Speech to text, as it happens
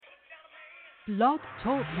Blog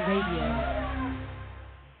Talk Radio.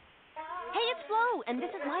 Hey, it's Flo, and this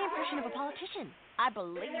is my impression of a politician. I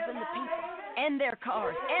believe in the people, and their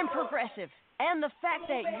cars, and progressive, and the fact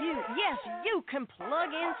that you can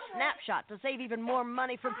plug in Snapshot to save even more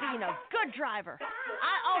money for being a good driver.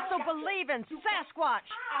 I also believe in Sasquatch,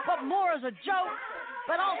 but more as a joke,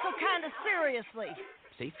 but also kind of seriously.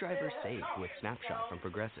 Safe drivers save with Snapshot from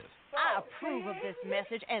Progressive. I approve of this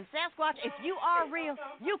message, and Sasquatch, if you are real,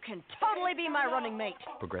 you can totally be my running mate.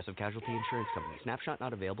 Progressive Casualty Insurance Company. Snapshot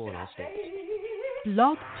not available in all states.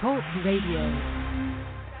 Blog Talk Radio.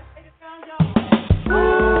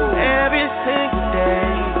 Every single day,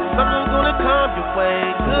 something's gonna come your way,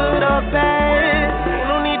 good or bad. You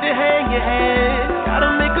don't need to hang your head,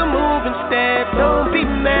 gotta make a move instead. Don't be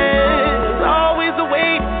mad, there's always a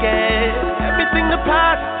way to get everything the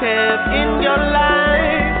positive in your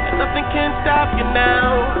life. Nothing can stop you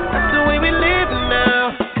now. That's the way we live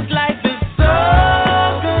now. 'Cause life is so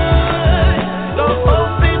good. So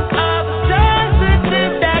open up, just to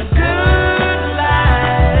live that good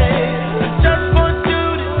life. I just want you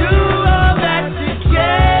to do all that you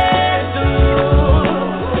can do.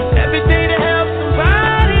 Every day to help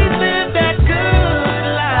somebody live that good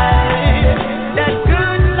life. That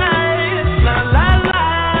good life. La la la.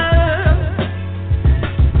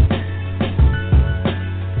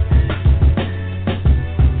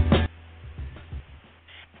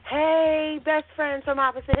 Hey, best friends from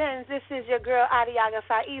opposite ends. This is your girl, Adiagha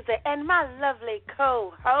and my lovely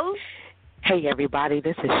co-host. Hey, everybody,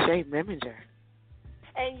 this is Shea Meminger.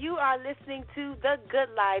 And you are listening to The Good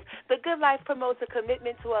Life. The Good Life promotes a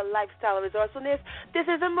commitment to a lifestyle of resourcefulness. This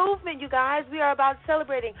is a movement, you guys. We are about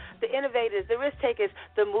celebrating the innovators, the risk takers,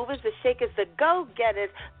 the movers, the shakers, the go-getters,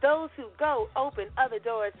 those who go open other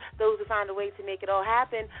doors, those who find a way to make it all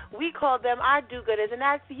happen. We call them our do-gooders, and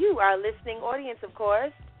that's you, our listening audience, of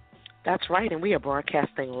course. That's right, and we are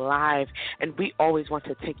broadcasting live, and we always want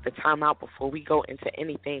to take the time out before we go into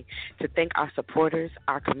anything to thank our supporters,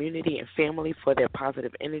 our community and family for their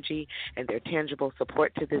positive energy and their tangible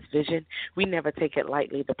support to this vision. We never take it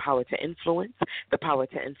lightly, the power to influence, the power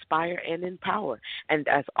to inspire and empower. And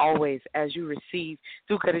as always, as you receive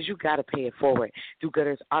do-gooders, you got to pay it forward.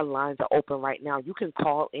 Do-gooders, our lines are open right now. You can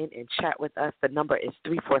call in and chat with us. The number is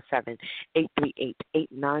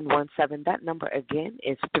 347-838-8917. That number again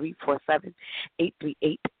is 347-838-8917.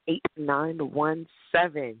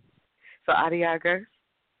 So, Adiagha,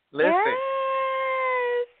 listen. Yes.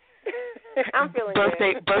 I'm feeling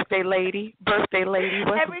good. Birthday lady, what's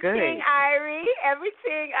Everything, good?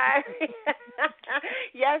 Everything, Irie.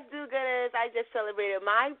 Yes, do-gooders, I just celebrated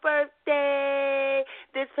my birthday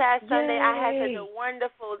this past Sunday. I had such a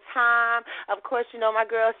wonderful time. Of course, you know, my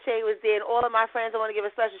girl Shea was there, and all of my friends. I want to give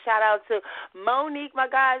a special shout-out to Monique, my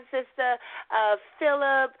god sister,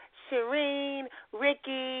 Philip, Shireen,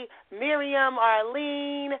 Ricky, Miriam,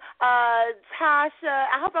 Arlene, Tasha.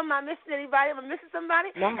 I hope I'm not missing anybody. Am I missing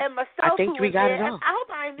somebody? No, and myself, I think we got it all. I hope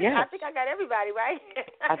I ain't missing. Yes. I think I got everybody, right?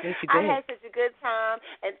 I think you did. I had such a good time,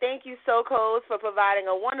 and thank you, SoCos, for providing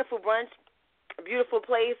a wonderful brunch. A beautiful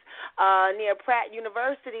place near Pratt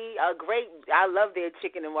University. I love their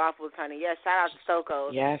chicken and waffles, honey. Yes, shout out to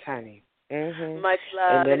SoCos. Yes, honey. Mm-hmm. Much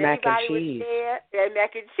love. And the mac and everybody cheese. was there. And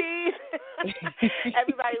mac and cheese.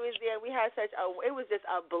 Everybody was there. We had it was just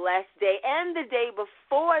a blessed day. And the day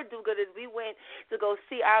before do-gooders, we went to go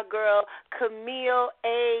see our girl Camille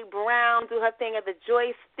A. Brown do her thing at the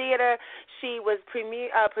Joyce Theater. She was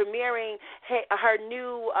premiering her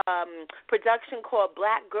new production called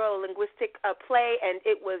Black Girl, a linguistic play, and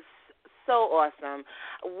it was so awesome.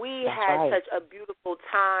 We had such a beautiful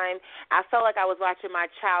time. I felt like I was watching my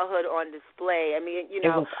childhood on display. I mean, you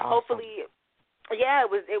know, hopefully, yeah,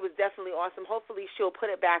 it was definitely awesome. Hopefully she'll put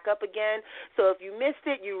it back up again. So if you missed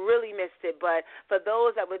it, you really missed it. But for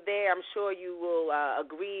those that were there, I'm sure you will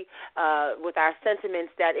agree with our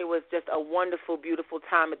sentiments that it was just a wonderful, beautiful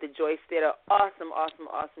time at the Joyce Theater. Awesome, awesome,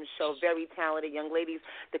 awesome show. Very talented young ladies.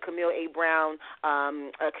 The Camille A. Brown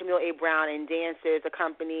and dancers, the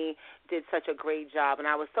company did such a great job, and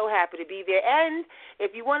I was so happy to be there. And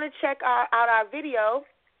if you want to check out our video,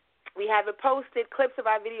 we have it posted. Clips of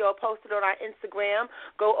our video are posted on our Instagram.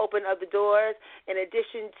 Go Open Other Doors. In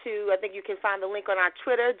addition to, I think you can find the link on our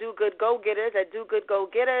Twitter, Do Good Go Getters at Do Good Go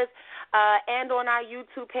Getters, and on our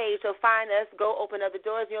YouTube page. So find us, Go Open Other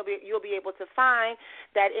Doors. You'll be able to find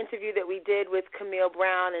that interview that we did with Camille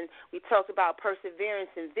Brown, and we talked about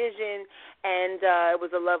perseverance and vision, and it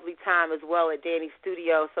was a lovely time as well at Danny's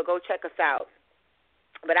studio. So go check us out.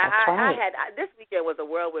 But this weekend was a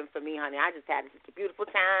whirlwind for me, honey. I just had such a beautiful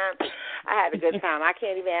time. I had a good time. I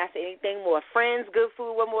can't even ask for anything more. Friends, good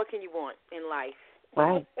food, what more can you want in life?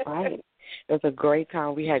 Right. It was a great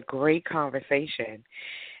time. We had great conversation,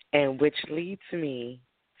 and which leads me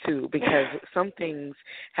to, because some things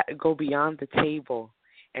go beyond the table,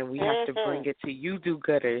 and we have to bring it to you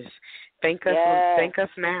do-gooders. Thank us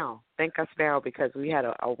now. Thank us now, because we had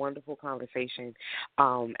a wonderful conversation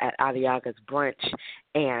at Adiagha's brunch,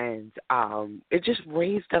 and it just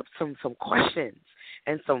raised up some questions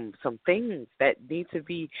and some things that need to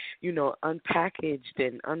be, unpackaged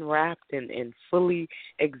and unwrapped and fully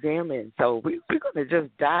examined. So we're going to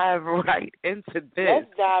just dive right into this.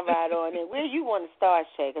 Let's dive right on in. Where you want to start,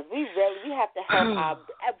 Shay? Because we have to help our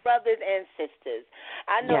brothers and sisters.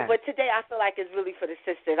 I know, but today I feel like it's really for the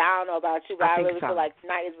sisters. I don't know about you, but I really feel like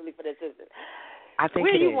tonight is really for the sisters. I think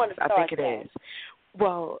Where it you is. want to start, I think it is.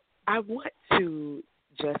 Well, I want to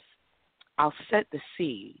I'll set the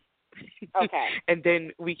scene. Okay. And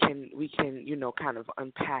then we can kind of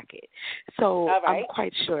unpack it. So I'm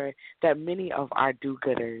quite sure that many of our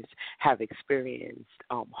do-gooders have experienced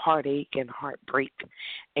heartache and heartbreak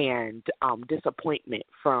and disappointment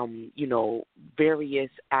from, various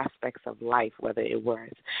aspects of life, whether it was,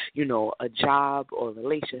 a job or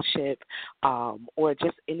relationship or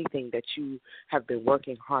just anything that you have been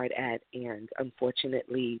working hard at, and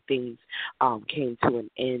unfortunately things came to an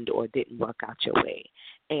end or didn't work out your way.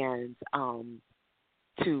 And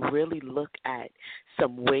to really look at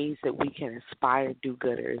some ways that we can inspire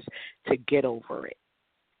do-gooders to get over it.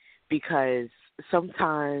 Because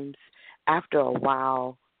sometimes after a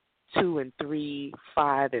while, 2 and 3,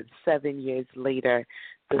 5 and 7 years later,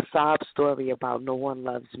 the sob story about no one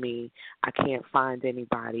loves me, I can't find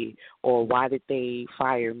anybody, or why did they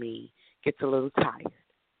fire me, gets a little tired.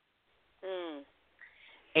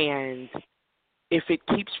 And if it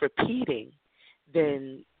keeps repeating,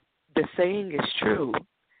 then the saying is true,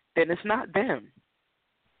 then it's not them,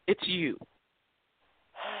 it's you.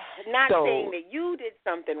 Not saying that you did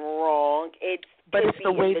something wrong, it's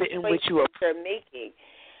the way in which you are making.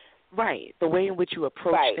 Right, the way in which you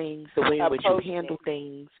approach things, the way in which you handle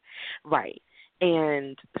things. Right.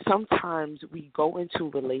 And sometimes we go into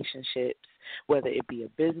relationships, whether it be a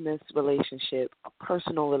business relationship, a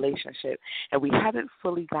personal relationship, and we haven't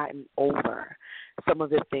fully gotten over some of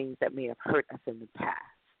the things that may have hurt us in the past.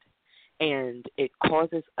 And it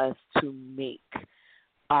causes us to make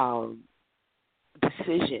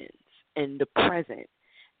decisions in the present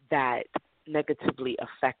that negatively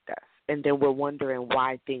affect us. And then we're wondering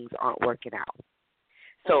why things aren't working out.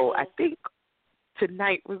 So I think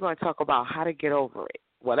tonight we're going to talk about how to get over it,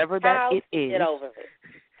 whatever that it is. Get over it.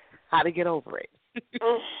 How to get over it.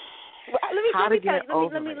 Let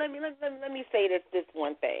me say this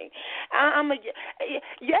one thing.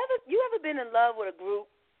 You ever been in love with a group,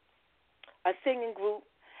 a singing group,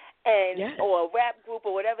 or a rap group,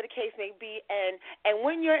 or whatever the case may be, and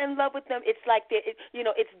when you're in love with them, it's like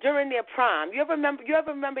it's during their prime. You ever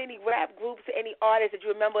remember any rap groups, any artists that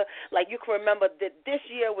you remember, like you can remember that this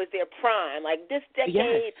year was their prime, like this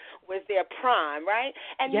decade was their prime, right?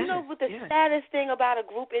 And you know what the saddest thing about a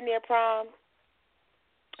group in their prime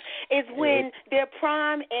is when their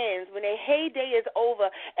prime ends, when their heyday is over,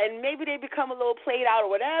 and maybe they become a little played out or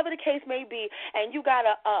whatever the case may be, and you got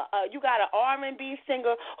a R&B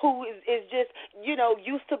singer who is just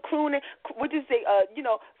used to crooning,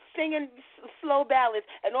 singing slow ballads,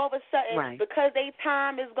 and all of a sudden, because their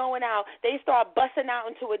time is going out, they start busting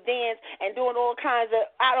out into a dance and doing all kinds of,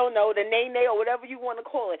 I don't know, the nay-nay or whatever you want to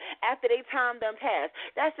call it, after their time done passed.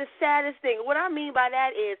 That's the saddest thing. What I mean by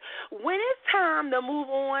that is, when it's time to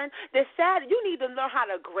move on, you need to learn how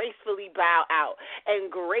to gracefully bow out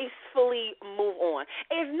and gracefully move on.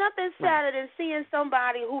 It's nothing sadder than seeing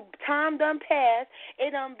somebody who time done passed,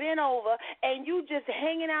 it done been over, and you just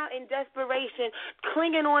hanging out in desperation,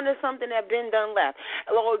 clinging on to something that been done left,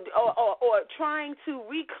 or trying to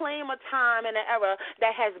reclaim a time and an era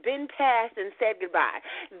that has been passed and said goodbye.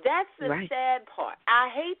 That's the sad part. I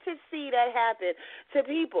hate to see that happen to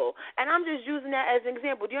people, and I'm just using that as an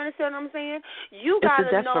example. Do you understand what I'm saying? You got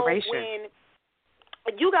to know when.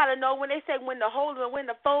 You got to know when they say when to hold them and when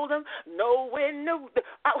to fold them. Know when to.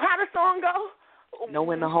 How the song go? Know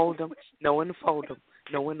when to hold them. Know when to fold them.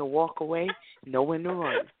 Know when to walk away. Know when to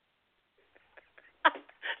run.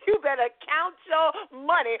 You better count your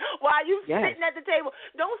money while you sitting at the table.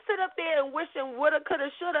 Don't sit up there and wishing woulda, coulda,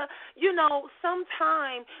 shoulda.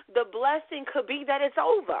 Sometime the blessing could be that it's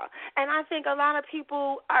over. And I think a lot of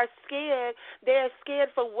people are scared. They're scared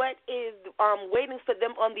for what is waiting for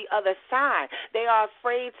them on the other side. They are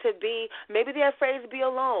afraid maybe they're afraid to be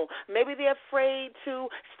alone. Maybe they're afraid to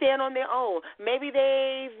stand on their own. Maybe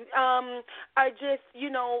they are just,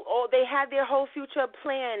 or they have their whole future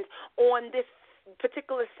planned on this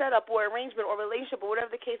particular setup or arrangement or relationship or whatever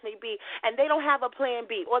the case may be, and they don't have a plan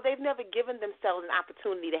B, or they've never given themselves an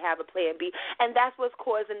opportunity to have a plan B, and that's what's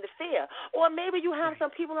causing the fear. Or maybe you have some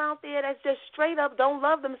people out there that just straight up don't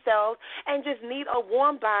love themselves and just need a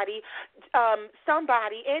warm body,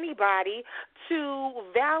 somebody, anybody, to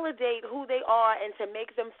validate who they are and to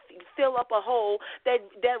make them fill up a hole that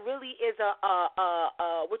really is a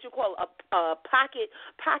pocket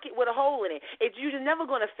with a hole in it. You're never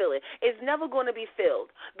going to fill it. It's never going to be filled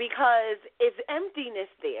because it's emptiness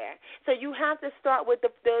there. So you have to start with the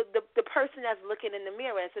person that's looking in the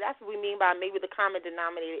mirror. And so that's what we mean by maybe the common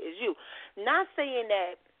denominator is you. Not saying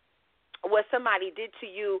that what somebody did to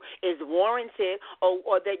you is warranted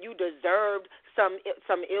or that you deserved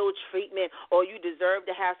some ill treatment or you deserve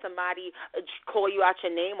to have somebody call you out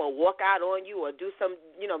your name or walk out on you or do some,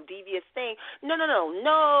 devious thing. No.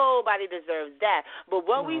 Nobody deserves that. But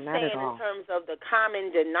what we're saying in terms of the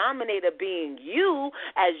common denominator being you,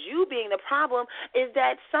 as you being the problem, is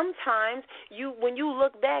that sometimes when you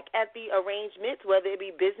look back at the arrangements, whether it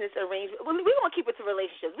be business arrangements, we're going to keep it to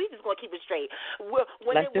relationships. We're just going to keep it straight.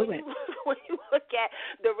 Let's do it. When you look at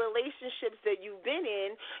the relationships that you've been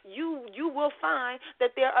in, you will find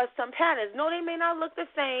that there are some patterns. No, they may not look the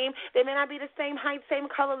same. They may not be the same height, same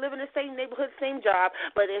color, live in the same neighborhood, same job,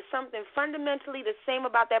 but there's something fundamentally the same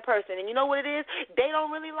about that person. And you know what it is? They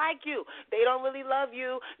don't really like you. They don't really love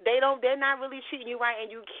you. They're not really treating you right,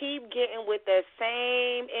 and you keep getting with the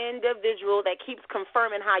same individual that keeps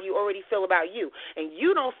confirming how you already feel about you. And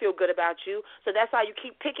you don't feel good about you, so that's why you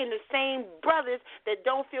keep picking the same brothers that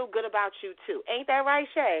don't feel good about you too. Ain't that right,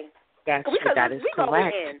 Shay? That is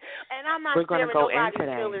correct. And I'm not We're going to go nobody's into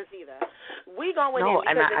that. feelings either. We going in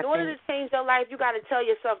because in order to change your life, you got to tell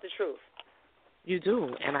yourself the truth. You do,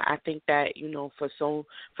 and I think that for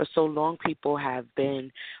so long people have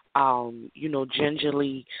been,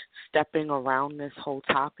 gingerly stepping around this whole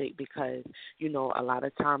topic because a lot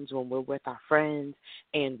of times when we're with our friends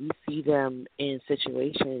and we see them in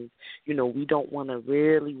situations, we don't want to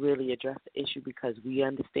really address the issue because we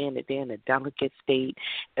understand that they're in a delicate state.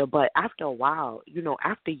 But after a while,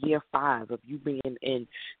 after year 5 of you being in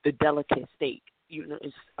the delicate state,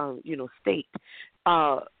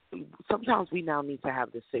 sometimes we now need to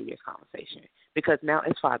have this serious conversation because now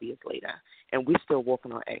it's 5 years later and we're still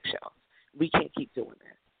walking on eggshells. We can't keep doing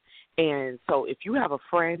this. And so if you have a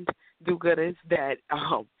friend, do-gooders, that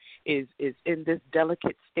is in this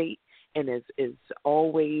delicate state and is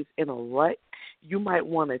always in a rut, you might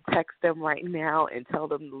want to text them right now and tell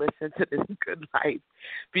them to listen to this good life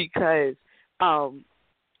because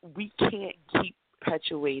we can't keep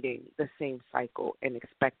perpetuating the same cycle and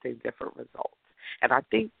expecting different results. And I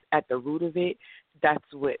think at the root of it, that's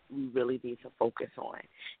what we really need to focus on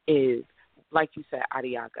is, like you said,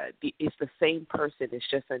 Adiagha, it's the same person. It's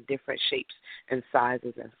just in different shapes and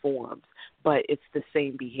sizes and forms, but it's the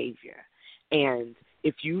same behavior. And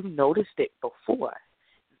if you noticed it before,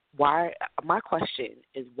 my question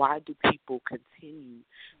is, why do people continue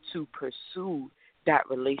to pursue that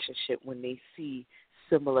relationship when they see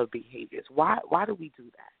similar behaviors? Why do we do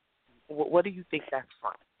that? What do you think that's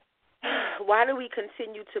from? Why do we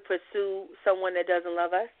continue to pursue someone that doesn't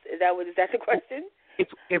love us? Is that the question?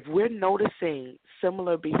 If we're noticing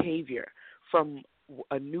similar behavior from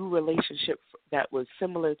a new relationship that was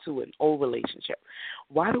similar to an old relationship,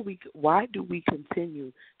 why do we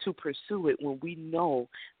continue to pursue it when we know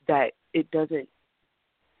that it doesn't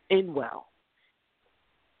end well?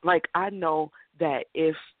 Like, I know that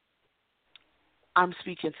if I'm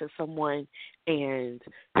speaking to someone and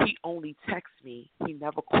he only texts me, he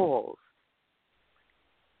never calls,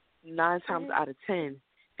 9 times out of 10,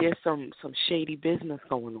 there's some shady business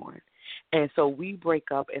going on. And so we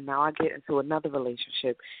break up, and now I get into another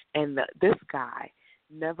relationship, and this guy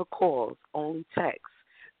never calls, only texts.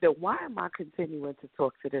 Then why am I continuing to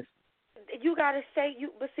talk to this? You got to say,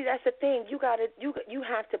 but see, that's the thing. You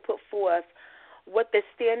have to put forth what the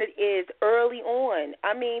standard is early on.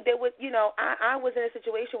 I mean, there was, I was in a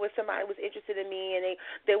situation where somebody was interested in me and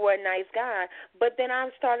they were a nice guy, but then I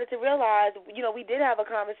started to realize, we did have a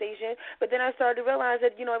conversation, but then I started to realize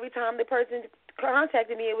that, every time the person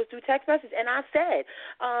contacted me, it was through text message, and I said,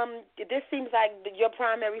 this seems like your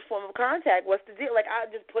primary form of contact. What's the deal? Like, I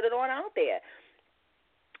just put it on out there.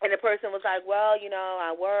 And the person was like, well, I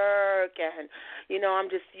work and,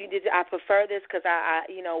 I prefer this because I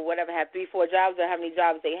whatever, have 3-4 jobs or how many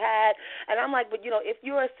jobs they had. And I'm like, but, if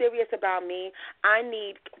you are serious about me, I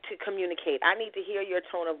need to communicate. I need to hear your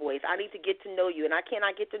tone of voice. I need to get to know you. And I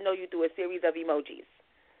cannot get to know you through a series of emojis.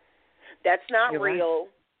 That's not real.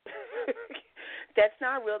 That's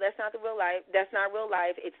not real. That's not the real life. That's not real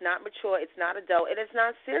life. It's not mature. It's not adult. And it's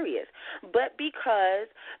not serious. But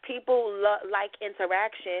because people like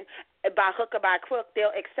interaction, by hook or by crook,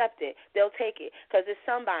 they'll accept it. They'll take it because it's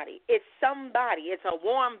somebody. It's somebody. It's a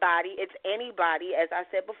warm body. It's anybody, as I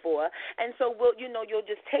said before. And so, you'll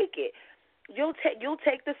just take it. You'll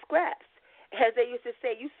take the scraps. As they used to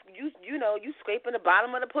say, you scraping the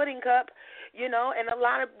bottom of the pudding cup, and there's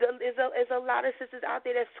a lot of sisters out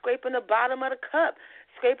there that's scraping the bottom of the cup,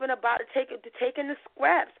 taking the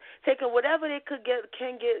scraps, taking whatever they can get,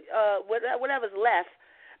 whatever's left,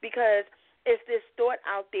 because it's this thought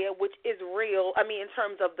out there which is real. I mean, in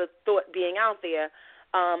terms of the thought being out there.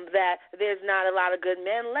 That there's not a lot of good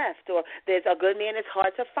men left, or there's a good man that's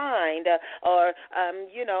hard to find, or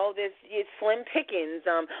there's slim pickings.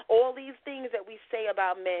 All these things that we say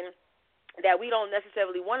about men that we don't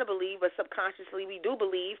necessarily want to believe, but subconsciously we do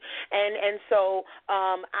believe, and so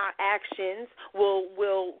our actions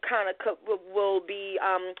will be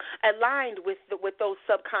aligned with those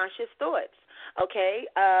subconscious thoughts. Okay,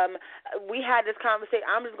 we had this conversation.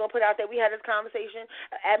 I'm just gonna put out there. We had this conversation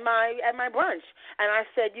at my brunch, and I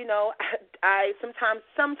said, I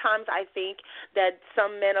sometimes I think that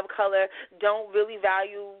some men of color don't really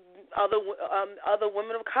value other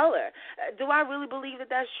women of color. Do I really believe that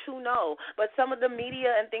that's true? No. But some of the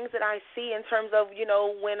media and things that I see in terms of,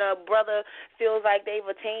 when a brother feels like they've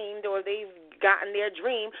attained or they've gotten their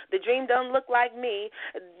dream, the dream doesn't look like me.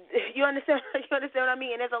 You understand what I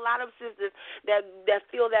mean? And there's a lot of sisters that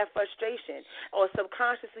feel that frustration or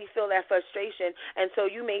subconsciously feel that frustration, and so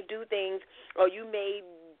you may do things or you may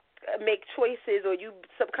make choices, or you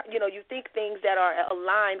think things that are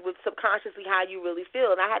aligned with subconsciously how you really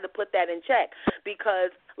feel. And I had to put that in check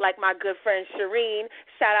because, like my good friend Shireen,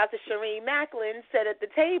 shout out to Shireen Macklin, said at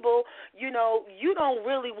the table, you don't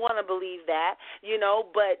really want to believe that,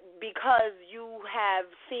 but because you have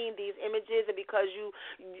seen these images and because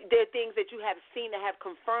there are things that you have seen that have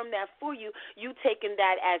confirmed that for you, you taking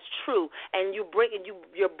that as true, and you're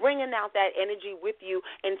bringing out that energy with you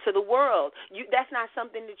into the world. That's not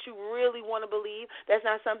something that you really want to believe. That's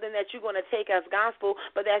not something that you're going to take as gospel,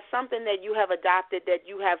 but that's something that you have adopted, that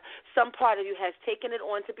you have, some part of you has taken it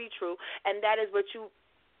on to be true, and that is what you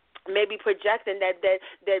may be projecting, that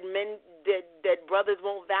brothers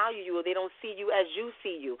won't value you, or they don't see you as you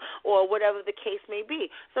see you, or whatever the case may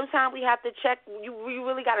be. Sometimes we have to check. You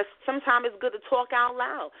really got to. Sometimes it's good to talk out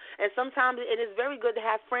loud, and sometimes it is very good to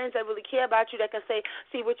have friends that really care about you, that can say,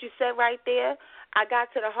 "See what you said right there? I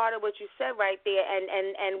got to the heart of what you said right there,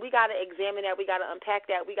 and we got to examine that. We got to unpack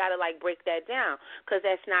that. We got to break that down, because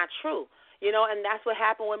that's not true." And that's what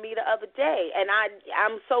happened with me the other day. And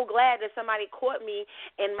I'm so glad that somebody caught me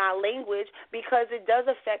in my language, because it does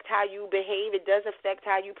affect how you behave. It does affect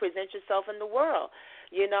how you present yourself in the world.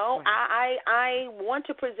 Right. I want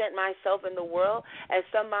to present myself in the world as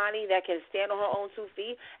somebody that can stand on her own 2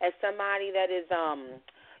 feet, as somebody that is,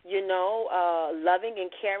 loving and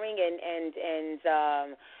caring and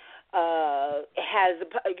has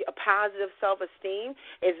a positive self-esteem,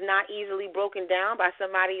 is not easily broken down by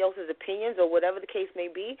somebody else's opinions or whatever the case may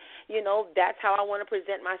be. That's how I want to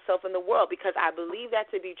present myself in the world, because I believe that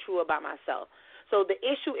to be true about myself. So the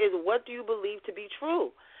issue is, what do you believe to be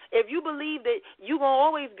true? If you believe that you're going to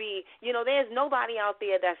always be, there's nobody out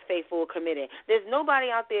there that's faithful or committed. There's nobody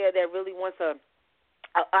out there that really wants a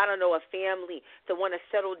family to want to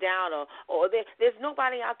settle down, or there's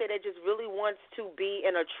nobody out there that just really wants to be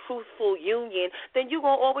in a truthful union, then you're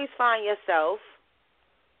going to always find yourself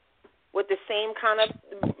with the same kind of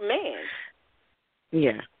man.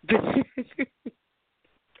 Yeah.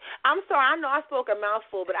 I'm sorry, I know I spoke a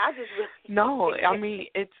mouthful, but I just really... No, I mean,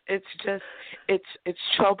 it's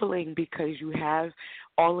troubling, because you have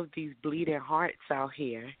all of these bleeding hearts out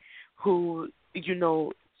here who,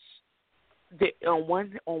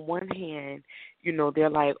 on one hand, they're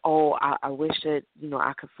like, oh, I wish that,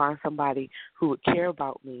 I could find somebody who would care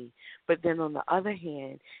about me. But then on the other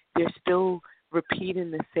hand, they're still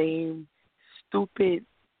repeating the same stupid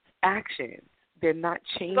actions. They're not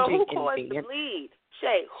changing anything. So who caused the bleed?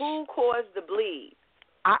 Shay, who caused the bleed?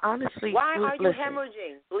 I honestly... Why are you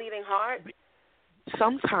hemorrhaging? Bleeding heart?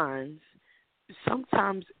 Sometimes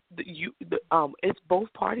it's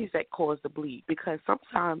both parties that cause the bleed, because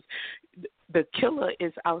sometimes the killer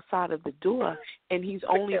is outside of the door, and he's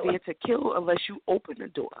only there to kill unless you open the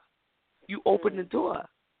door. You open the door.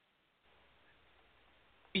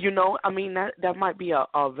 I mean, that might be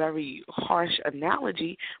a very harsh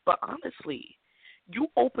analogy, but honestly, you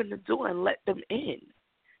open the door and let them in.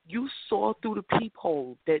 You saw through the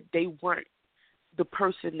peephole that they weren't the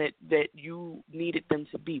person that you needed them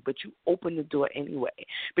to be, but you opened the door anyway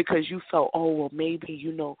because you felt, oh, well, maybe,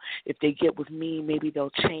 if they get with me, maybe they'll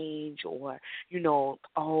change, or,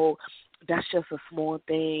 oh, that's just a small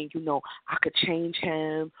thing, I could change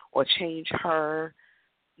him or change her.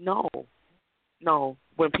 No.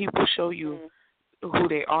 When people show you who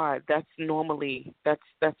they are, that's normally, that's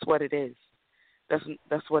what it is.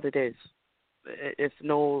 That's what it is. There's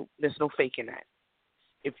no faking that.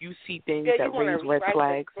 If you see things that raise red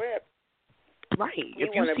flags, right?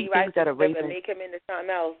 If you see things that are raising, make him into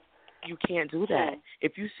something else. You can't do that.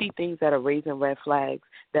 If you see things that are raising red flags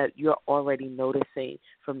that you're already noticing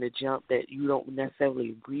from the jump that you don't necessarily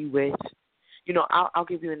agree with, I'll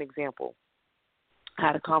give you an example. I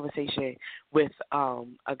had a conversation with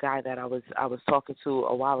a guy that I was talking to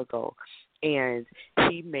a while ago, and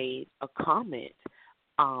he made a comment.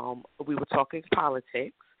 We were talking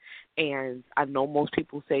politics. And I know most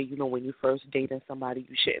people say, when you first dating somebody,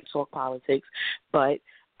 you shouldn't talk politics. But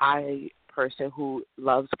I, person who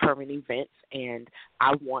loves current events, and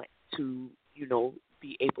I want to,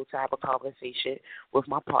 be able to have a conversation with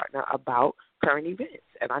my partner about current events.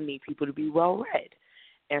 And I need people to be well-read.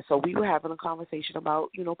 And so we were having a conversation about,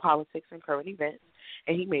 politics and current events.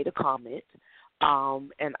 And he made a comment.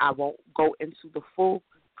 And I won't go into the full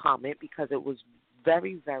comment because it was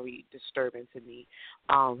very, very disturbing to me,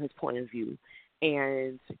 his point of view.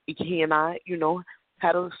 And he and I,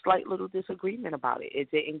 had a slight little disagreement about it.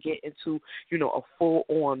 It didn't get into, a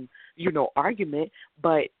full-on, argument,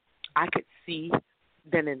 but I could see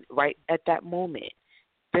then right at that moment,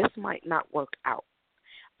 this might not work out.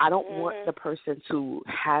 I don't want the person to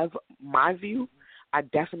have my view. I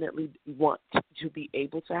definitely want to be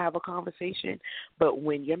able to have a conversation, but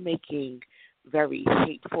when you're making very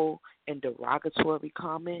hateful and derogatory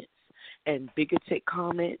comments and bigoted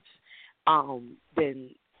comments, then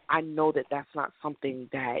I know that that's not something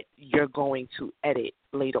that you're going to edit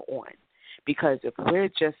later on. Because if we're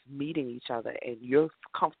just meeting each other and you're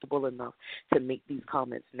comfortable enough to make these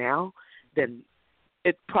comments now, then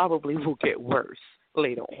it probably will get worse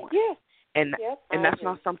later on. Yeah. And that's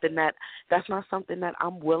not something that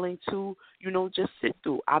I'm willing to, just sit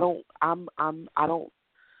through. I don't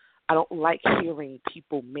like hearing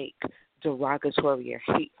people make derogatory or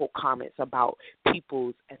hateful comments about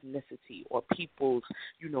people's ethnicity or people's,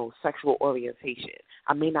 sexual orientation.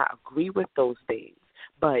 I may not agree with those things,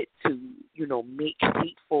 but to, make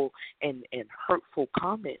hateful and hurtful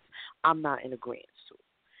comments, I'm not in agreement to.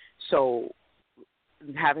 So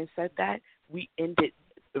having said that, we ended.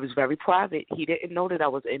 It was very private. He didn't know that I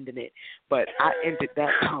was ending it, but I ended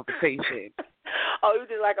that conversation. Oh, you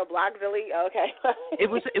did like a block delete? Okay. It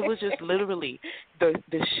was just literally the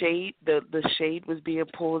shade was being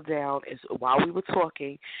pulled down while we were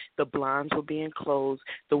talking. The blinds were being closed.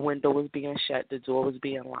 The window was being shut. The door was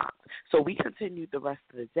being locked. So we continued the rest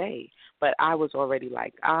of the day, but I was already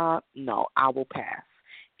like, no, I will pass.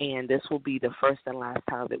 And this will be the first and last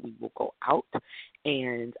time that we will go out.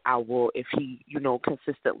 And I will, if he,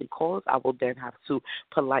 consistently calls, I will then have to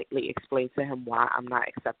politely explain to him why I'm not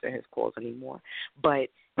accepting his calls anymore. But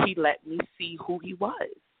he let me see who he was.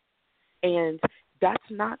 And that's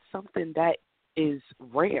not something that is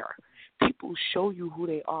rare. People show you who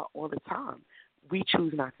they are all the time. We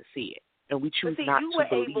choose not to see it. And we choose not to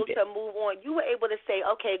believe it. You were able to move on. You were able to say,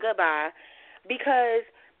 okay, goodbye, because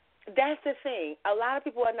that's the thing. A lot of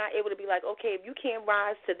people are not able to be like, okay, if you can't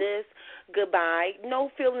rise to this, goodbye.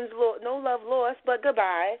 No feelings, no love lost, but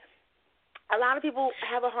goodbye. A lot of people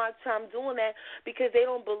have a hard time doing that because they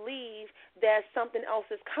don't believe that something else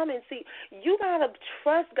is coming. See, you got to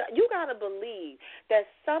trust God. You got to believe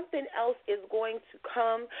that something else is going to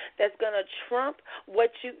come that's going to trump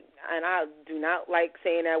what you, and I do not like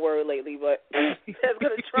saying that word lately, but that's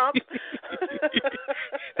going to trump.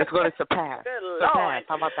 That's going to surpass. Surpass.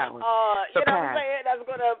 How about that one? You know what I'm saying? That's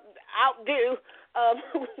going to outdo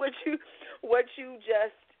what you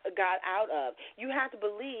just got out of. You have to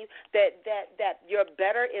believe that your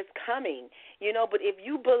better is coming, but if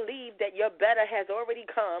you believe that your better has already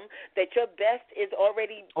come, that your best is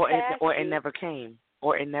already past or it never came.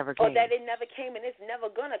 Or it never Or came. that it never came and it's never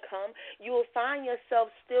going to come, you will find yourself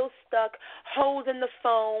still stuck, holding the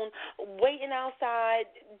phone, waiting outside,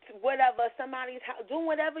 whatever, somebody's house, doing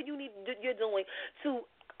whatever you're doing to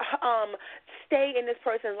stay in this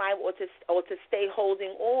person's life or to stay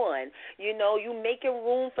holding on. You making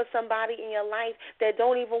room for somebody in your life that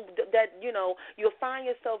you'll find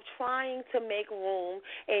yourself trying to make room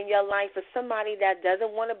in your life for somebody that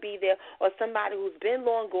doesn't want to be there or somebody who's been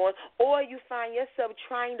long gone, or you find yourself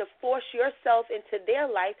trying to force yourself into their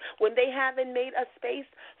life when they haven't made a space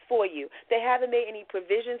for you. They haven't made any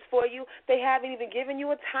provisions for you. They haven't even given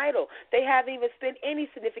you a title. They haven't even spent any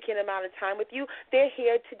significant amount of time with you. They're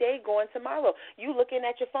here today, going tomorrow. You looking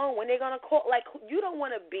at your phone when they're going to call. Like, you don't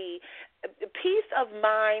want to be. Peace of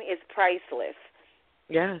mind is priceless.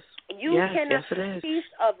 Yes. You cannot, yes, it is.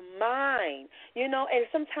 Peace of mind, and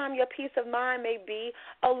sometimes your peace of mind may be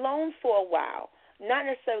alone for a while. Not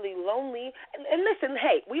necessarily lonely. And listen,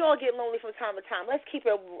 hey, we all get lonely from time to time. Let's keep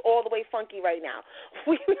it all the way funky right now.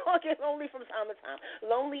 We all get lonely from time to time.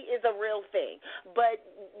 Lonely is a real thing. But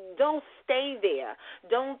don't stay there.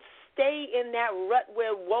 Don't stay in that rut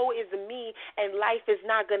where woe is me and life is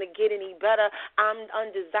not going to get any better. I'm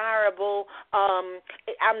undesirable.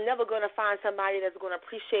 I'm never going to find somebody that's going to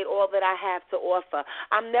appreciate all that I have to offer.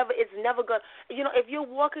 It's never going to, if you're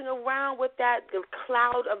walking around with that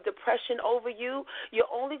cloud of depression over you, you're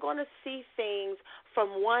only going to see things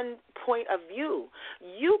from one point of view.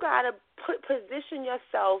 You got to position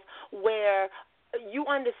yourself where you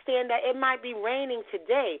understand that it might be raining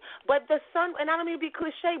today, but the sun, and I don't mean to be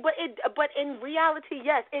cliche, but in reality,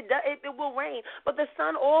 yes, it will rain, but the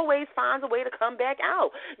sun always finds a way to come back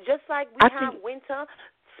out. Just like we have winter,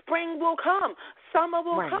 spring will come, summer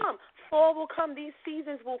will come, fall will come, these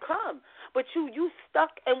seasons will come. But you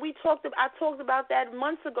stuck, and I talked about that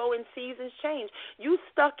months ago in Seasons Change. You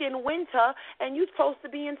stuck in winter, and you're supposed to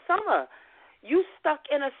be in summer. You stuck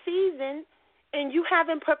in a season, and you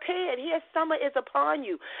haven't prepared. Here, summer is upon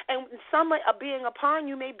you. And summer being upon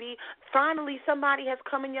you may be finally somebody has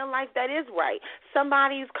come in your life that is right.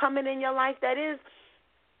 Somebody's coming in your life that is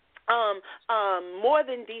more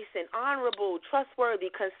than decent, honorable, trustworthy,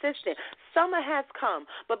 consistent. Summer has come,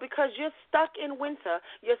 but because you're stuck in winter,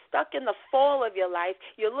 you're stuck in the fall of your life,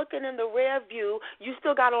 you're looking in the rear view, you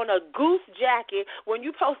still got on a goose jacket when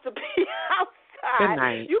you're supposed to be outside. Good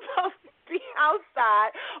night. You're supposed to be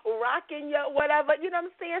outside rocking your whatever,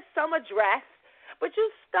 summer dress. But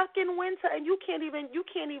you're stuck in winter, and you can't even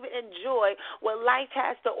enjoy what life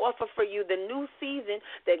has to offer for you, the new season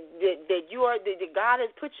that God has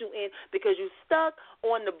put you in, because you stuck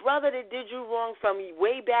on the brother that did you wrong from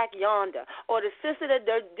way back yonder, or the sister that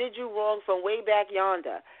did you wrong from way back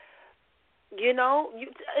yonder.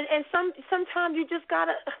 Sometimes you just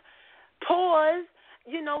gotta pause.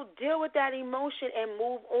 Deal with that emotion and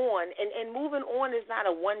move on. And moving on is not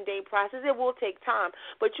a one-day process. It will take time.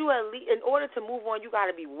 But in order to move on, you got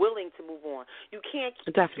to be willing to move on. You can't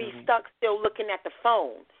be stuck still looking at the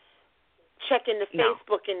phone, checking the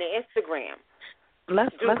Facebook and the Instagram.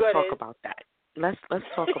 Let's talk about that. Let's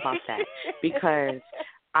talk about that, because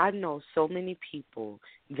I know so many people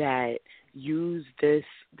that use this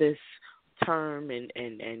term and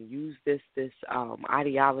use this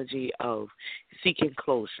ideology of seeking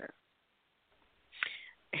closure.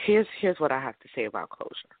 Here's what I have to say about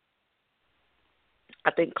closure.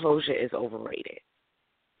 I think closure is overrated.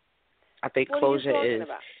 I think closure is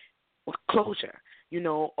closure.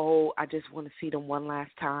 I just want to see them one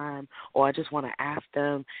last time, or I just want to ask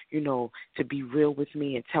them, to be real with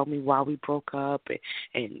me and tell me why we broke up,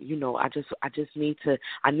 and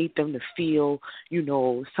I need them to feel,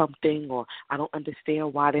 something, or I don't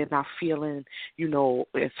understand why they're not feeling,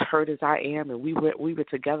 as hurt as I am, and we were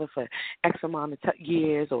together for X amount of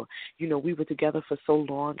years, or we were together for so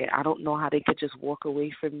long, and I don't know how they could just walk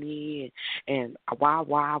away from me, and why?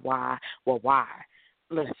 Well, why?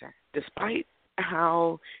 Listen, despite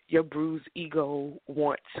how your bruised ego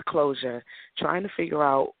wants closure, trying to figure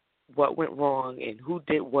out what went wrong and who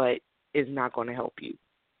did what is not going to help you.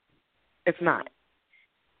 It's not.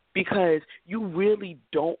 Because you really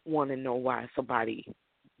don't want to know why somebody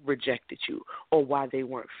rejected you or why they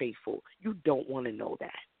weren't faithful. You don't want to know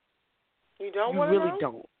that. You don't want to know? You really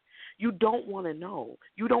don't. You don't want to know.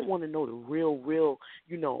 You don't want to know the real,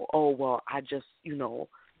 I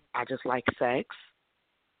just like sex.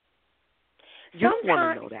 You don't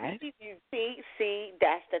want to know that. See,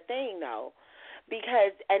 that's the thing, though.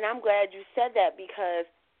 Because, and I'm glad you said that, because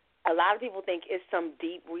a lot of people think it's some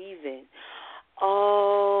deep reason.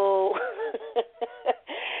 Oh,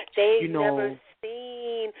 they've never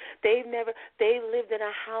lived in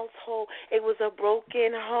a household. It was a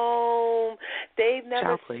broken home. They've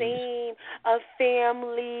never seen a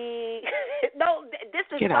family. No, this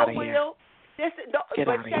is so real. This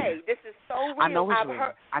is so real. I know it's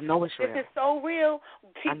real. I know it's real. This is so real.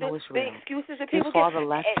 I know it's real. The excuses that people His father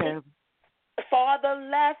left him. Father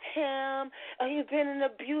left him. He's been an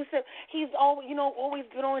abusive. He's always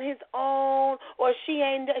been on his own, or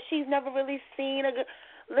she's never really seen a good.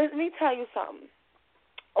 Let me tell you something.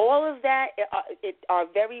 All of that are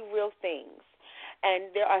very real things,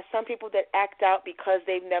 And there are some people that act out because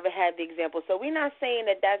they've never had the example. So we're not saying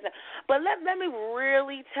that that's not. But let me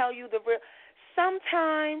really tell you the real.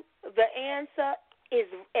 Sometimes the answer is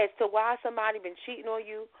as to why somebody been cheating on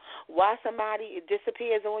you, why somebody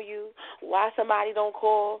disappears on you, why somebody don't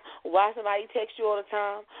call, why somebody texts you all the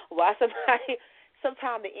time, why somebody.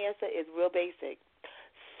 Sometimes the answer is real basic.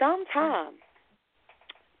 Sometimes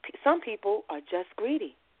some people are just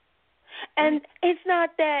greedy. And it's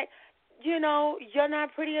not that, you're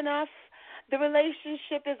not pretty enough, the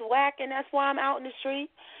relationship is whack, and that's why I'm out in the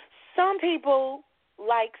street. Some people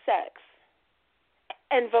like sex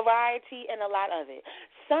and variety and a lot of it.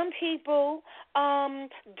 Some people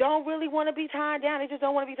don't really want to be tied down. They just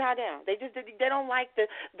don't want to be tied down. They don't like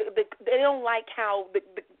they don't like how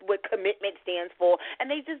what commitment stands for, and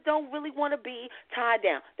they just don't really want to be tied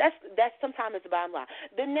down. That's sometimes it's the bottom line.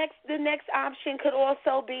 The next option could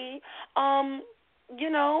also be,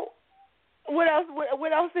 what else?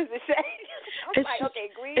 What else is it? I'm like, okay,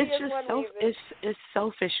 greedy is one reason. It's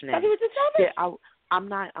selfishness. Some people just selfish. Yeah, I'm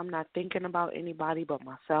not thinking about anybody but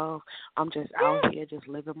myself. I'm just out here just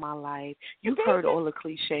living my life. You've heard all the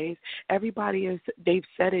cliches. They've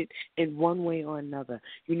said it in one way or another.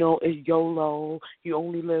 It's YOLO. You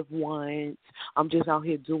only live once. I'm just out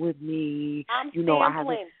here doing me. I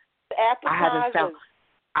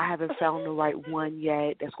haven't found the right one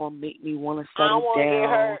yet that's gonna make me want to settle down. Get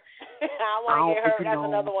hurt. I want to get hurt. That's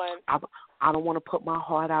another one. I don't want to put my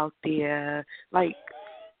heart out there. Like,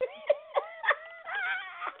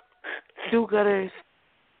 do-gooders,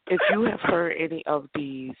 if you have heard any of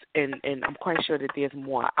these, and I'm quite sure that there's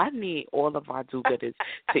more, I need all of our do-gooders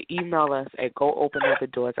to email us at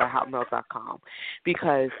goopenupthedoors@hotmail.com,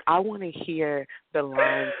 because I want to hear the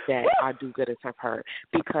lines that our do-gooders have heard.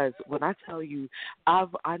 Because when I tell you,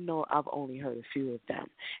 I know I've only heard a few of them,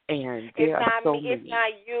 and there are so many. It's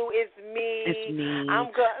not you, it's me. It's me.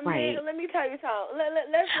 I'm good. Right. Let me tell you something.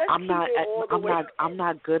 Let's keep it all the way. I'm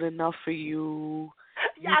not good enough for you.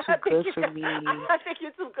 You're I too good for me. I think you're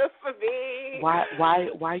too good for me. Why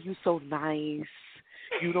are you so nice?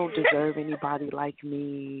 You don't deserve anybody like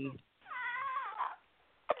me.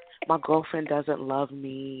 My girlfriend doesn't love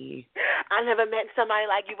me. I never met somebody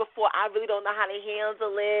like you before. I really don't know how to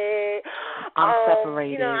handle it. I'm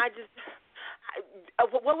separated.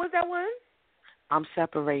 What was that one? I'm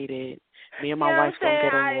separated. Me and my wife don't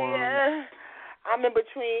get along. I'm in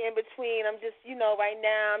between. I'm just, right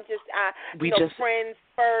now, I'm just, friends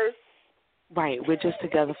first. Right. We're just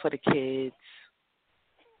together for the kids.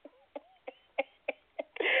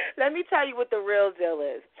 Let me tell you what the real deal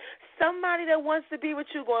is. Somebody that wants to be with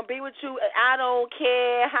you, going to be with you. I don't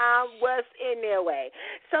care what's in their way.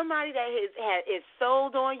 Somebody that is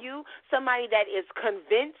sold on you. Somebody that is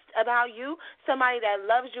convinced about you. Somebody that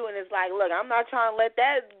loves you and is like, look, I'm not trying to let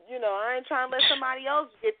that, I ain't trying to let somebody else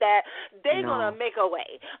get that. They're going to make a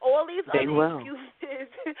way. All these other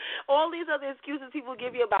excuses people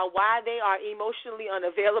give you about why they are emotionally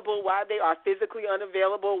unavailable, why they are physically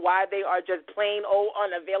unavailable, why they are just plain old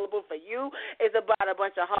unavailable for you is about a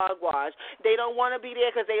bunch of hogwash. They don't want to be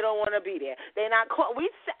there because they don't want to be there. They're not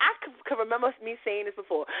I can remember me saying this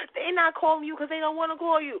before. They're not calling you because they don't want to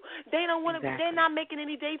call you. They don't want to. Exactly. They're not making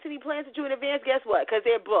any dates, any plans with you in advance. Guess what? Because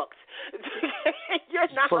they're booked. You're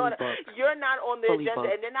not on the Fully agenda,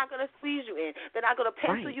 booked. and they're not going to squeeze you in. They're not going to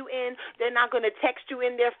pencil you in. They're not going to text you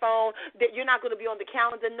in their phone. You're not going to be on the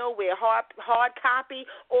calendar nowhere, hard copy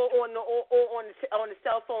or on the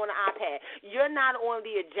cell phone or iPad. You're not on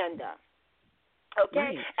the agenda. Okay,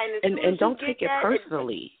 right. And don't take it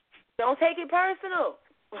personally. Don't take it personal.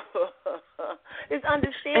 Just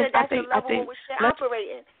understand that's the level in which they're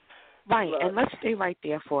operating. Right, Look. and let's stay right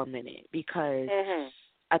there for a minute, because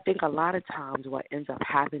I think a lot of times what ends up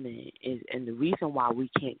happening is, and the reason why we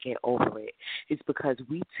can't get over it is because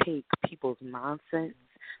we take people's nonsense,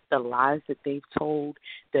 the lies that they've told,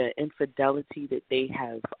 the infidelity that they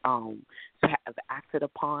have acted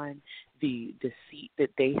upon, the deceit that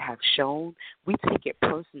they have shown. We take it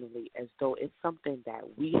personally as though it's something that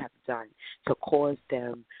we have done to cause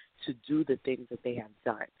them to do the things that they have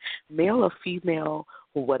done. Male or female,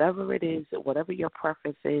 or whatever it is, whatever your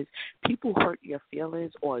preference is, people hurt your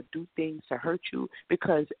feelings or do things to hurt you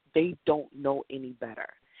because they don't know any better.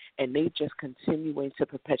 And they just continuing to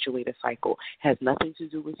perpetuate a cycle. It has nothing to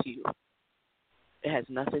do with you. It has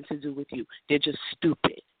nothing to do with you. They're just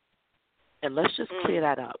stupid. And let's just clear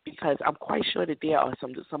that up, because I'm quite sure that there are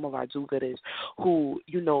some of our do-gooders who,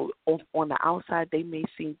 on the outside they may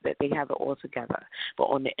seem that they have it all together, but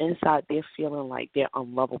on the inside they're feeling like they're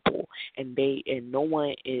unlovable, and no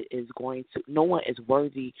one is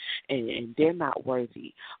worthy, and they're not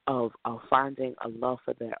worthy of finding a love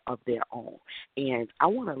of their own. And I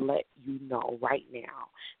want to let you know right now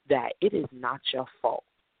that it is not your fault,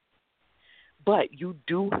 but you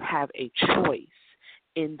do have a choice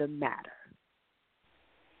in the matter.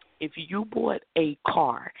 If you bought a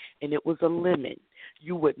car and it was a lemon,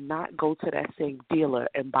 you would not go to that same dealer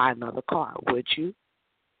and buy another car, would you?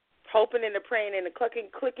 Hoping and praying and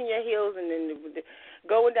clicking your heels and then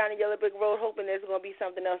going down the yellow brick road hoping there's going to be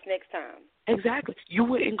something else next time. Exactly. You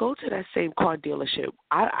wouldn't go to that same car dealership.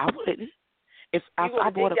 I wouldn't. If I bought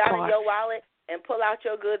a car, dig down in your wallet and pull out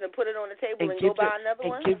your goods and put it on the table and go buy another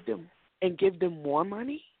one? Give them more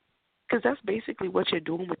money? Because that's basically what you're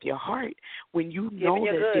doing with your heart when you know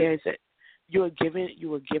that you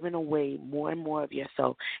are giving away more and more of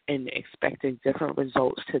yourself and expecting different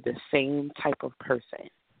results to the same type of person.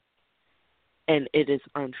 And it is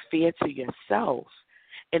unfair to yourself,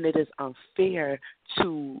 and it is unfair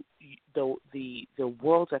to the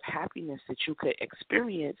world of happiness that you could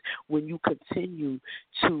experience when you continue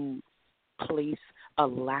to place a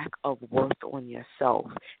lack of worth on yourself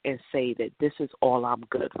and say that this is all I'm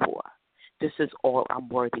good for. This is all I'm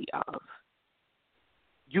worthy of.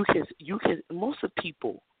 You can. Most of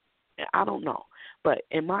people, I don't know, but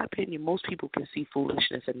in my opinion, most people can see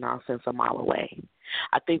foolishness and nonsense a mile away.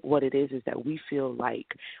 I think what it is that we feel like,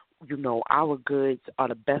 our goods are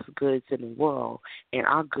the best goods in the world, and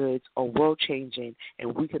our goods are world changing,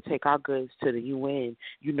 and we could take our goods to the UN,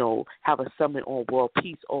 have a summit on world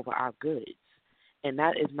peace over our goods, and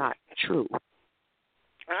that is not true.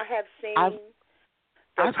 I have seen.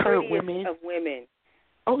 I've heard women.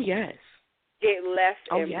 Oh, yes. Get left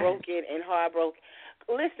and broken and heartbroken.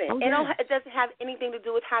 Listen, it doesn't have anything to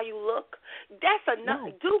do with how you look. That's enough.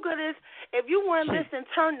 No. Do-gooders, if you want to listen,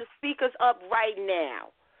 turn the speakers up right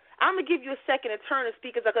now. I'm going to give you a second to turn the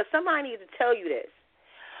speakers up because somebody needs to tell you this.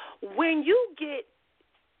 When you get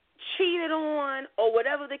cheated on or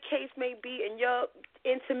whatever the case may be in your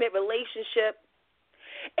intimate relationship,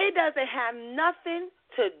 it doesn't have nothing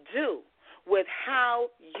to do with how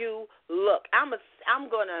you look. I'm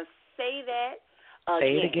going to say that again.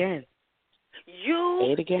 Say it again.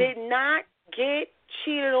 You did not get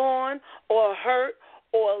cheated on or hurt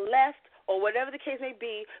or left or whatever the case may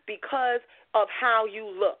be because of how you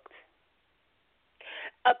looked.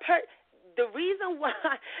 The reason why,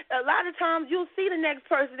 a lot of times you'll see the next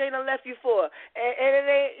person they done left you for, and it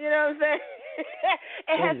ain't, you know what I'm saying?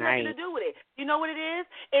 It has nothing to do with it. You know what it is?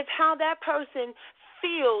 It's how that person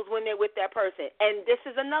feels when they're with that person. And this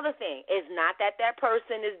is another thing. It's not that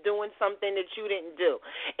person is doing something that you didn't do.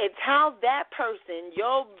 It's how that person,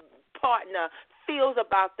 your partner, feels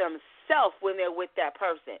about themselves when they're with that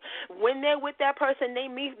person. When they're with that person, they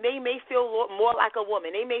may feel more like a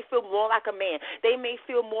woman. They may feel more like a man. They may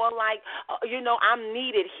feel more like, I'm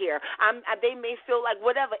needed here. They may feel like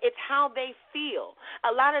whatever. It's how they feel.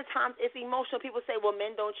 A lot of times it's emotional. People say, well,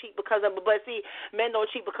 men don't cheat because of, but see, men don't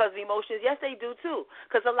cheat because of emotions. Yes, they do too.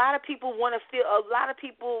 Because a lot of people want to feel,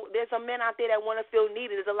 there's some men out there that want to feel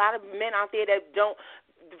needed. There's a lot of men out there that don't,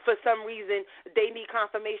 for some reason, they need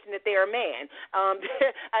confirmation that they're a man.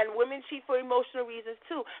 And women cheat for emotional reasons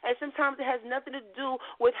too. And sometimes it has nothing to do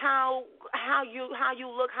with how you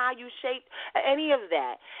look, how you shape, any of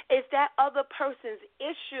that. It's that other person's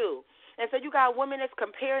issue. And so you got women that's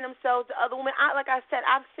comparing themselves to other women. Like I said,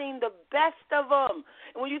 I've seen the best of them.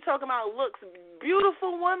 And when you talk about looks,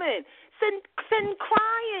 beautiful women sitting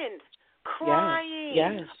crying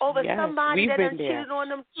over somebody that has cheated on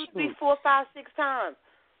them 2, 3, 4, 5, 6 times.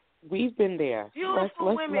 We've been there.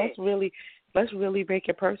 Beautiful women. Let's really make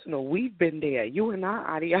it personal. We've been there. You and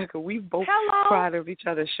I, Adiagha, we've both cried over each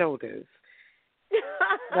other's shoulders.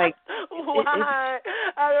 Like, why?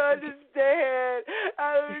 I don't understand.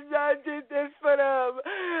 I did this for them.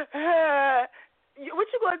 What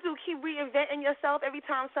you going to do, keep reinventing yourself every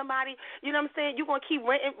time somebody, you know what I'm saying, you're going to keep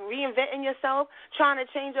reinventing yourself, trying to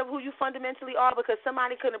change up who you fundamentally are because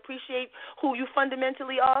somebody couldn't appreciate who you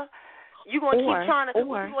fundamentally are? You're going to keep trying to, you're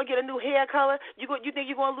going to get a new hair color. You think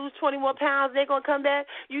you're going to lose 20 more pounds, they're going to come back?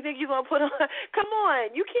 You think you're going to put on, come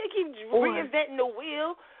on, you can't keep reinventing the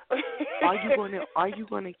wheel. Are you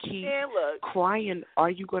going to keep crying?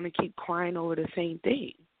 Are you going to keep crying over the same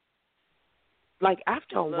thing? Like,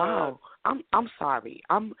 after a while, I'm sorry.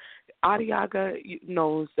 Adiagha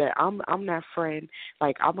knows that I'm that friend.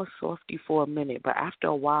 Like, I'm a softie for a minute, but after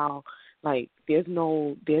a while, like, there's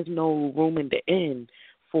no room in the end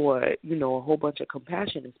for, a whole bunch of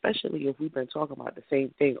compassion, especially if we've been talking about the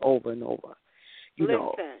same thing over and over.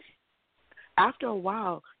 After a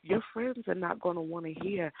while, your friends are not going to want to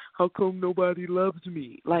hear, how come nobody loves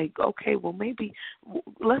me? Like, okay, well, maybe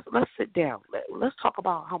let's sit down. Let's talk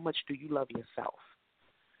about how much do you love yourself.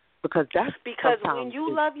 Because when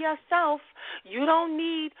you love yourself, you don't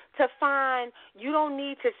need to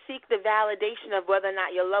seek the validation of whether or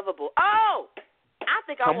not you're lovable. Oh, I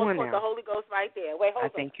think I want to put the Holy Ghost right there. Wait, hold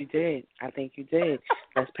on. I think you did.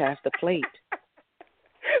 Let's pass the plate.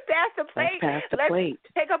 Pass the plate. Let's pass the plate.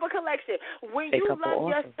 Take up a collection. When you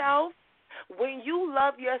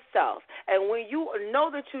love yourself, and when you know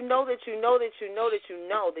that you know that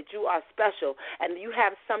you are special, and you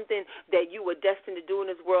have something that you were destined to do in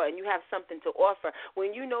this world, and you have something to offer,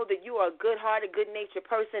 when you know that you are a good-hearted, good-natured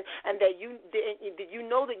person, and that you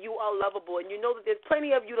know that you are lovable, and you know that there's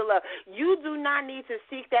plenty of you to love, you do not need to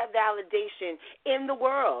seek that validation in the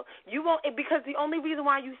world. You won't, because the only reason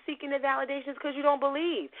why you're seeking the validation is because you don't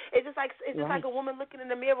believe. It's just like a woman looking in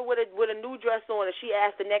the mirror with a new dress on, and she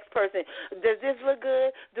asks the next person, does this look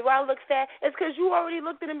good? Do I look fat? It's because you already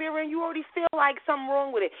looked in the mirror and you already feel like something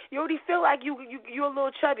wrong with it. You already feel like you're a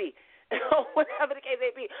little chubby, whatever the case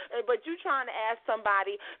may be. But you trying to ask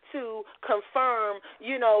somebody to confirm,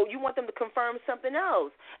 you want them to confirm something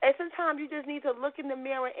else. And sometimes you just need to look in the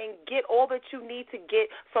mirror and get all that you need to get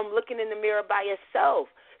from looking in the mirror by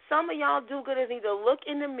yourself. Some of y'all do-gooders need to look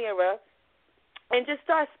in the mirror and just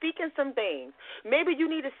start speaking some things. Maybe you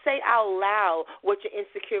need to say out loud what your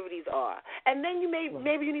insecurities are. And then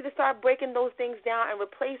maybe you need to start breaking those things down and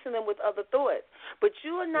replacing them with other thoughts. But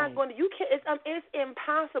you are not going to, it's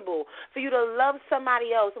impossible for you to love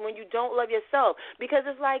somebody else when you don't love yourself, because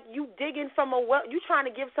it's like you digging from a well, you trying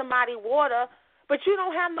to give somebody water, but you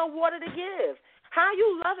don't have no water to give. How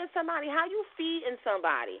you loving somebody, how you feeding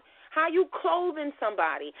somebody, how you clothing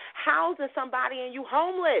somebody, housing somebody, and you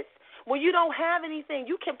homeless. When you don't have anything,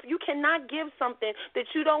 you cannot give something that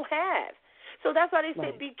you don't have. So that's why they say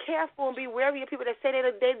be careful and be wary of people that say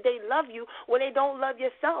they love you when they don't love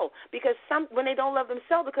yourself, when they don't love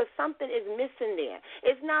themselves, because something is missing there.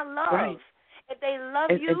 It's not love. Right. If they love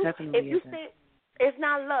you, if you say it's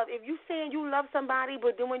not love. If you saying you love somebody,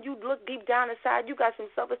 but then when you look deep down inside, you got some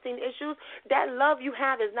self-esteem issues, that love you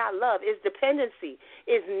have is not love. It's dependency.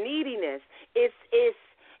 It's neediness. It's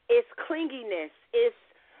clinginess. It's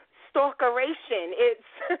stalkeration.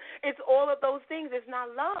 It's all of those things. It's not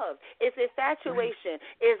love. It's infatuation.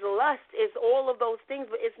 It's lust. It's all of those things,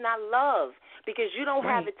 but it's not love, because you don't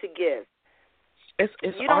have it to give.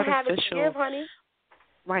 You don't have it to give, honey.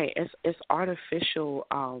 Right. It's artificial.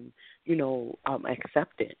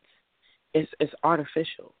 Acceptance. It's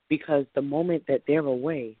artificial, because the moment that they're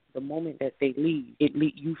away, the moment that they leave,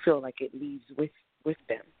 you feel like it leaves with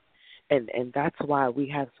them. And that's why we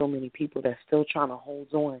have so many people that's still trying to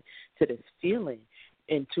hold on to this feeling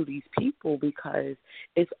and to these people, because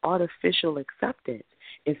it's artificial acceptance.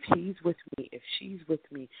 If he's with me, if she's with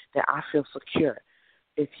me, then I feel secure.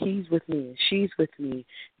 If he's with me and she's with me,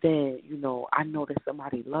 then, I know that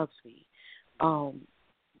somebody loves me.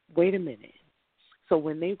 Wait a minute. So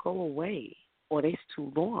when they go away or they're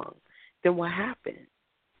too long, then what happens?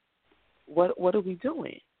 What are we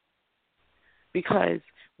doing? Because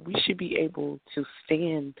we should be able to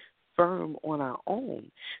stand firm on our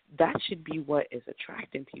own. That should be what is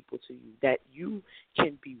attracting people to you, that you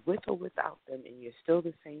can be with or without them and you're still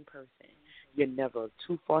the same person. You're never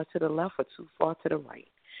too far to the left or too far to the right.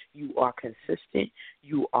 You are consistent.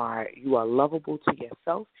 You are lovable to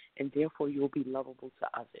yourself, and therefore you'll be lovable to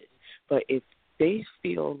others. But if they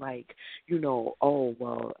feel like, they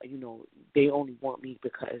only want me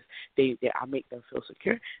because I make them feel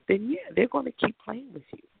secure, then, yeah, they're going to keep playing with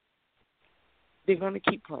you. They're going to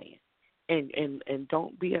keep playing. And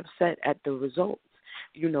don't be upset at the results,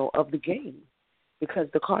 of the game, because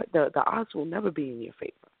the odds will never be in your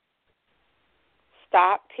favor.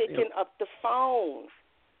 Stop picking up the phone.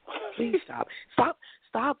 Please stop.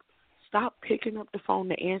 Stop picking up the phone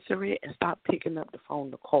to answer it, and stop picking up the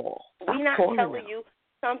phone to call. We're not telling you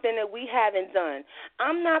something that we haven't done.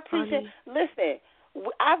 I'm not preaching. Listen,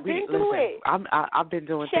 I've been through it. I've been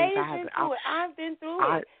doing things I haven't. I've been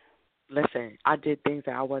through it. Listen, I did things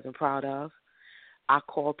that I wasn't proud of. I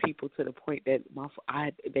called people to the point that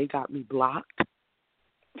they got me blocked.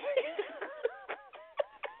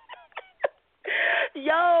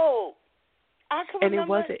 Yo, I can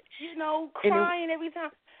remember, crying every time.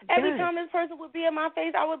 Every time this person would be in my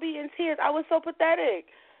face, I would be in tears. I was so pathetic.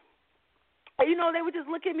 You know, they would just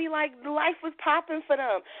look at me like life was popping for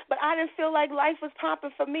them. But I didn't feel like life was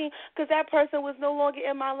popping for me because that person was no longer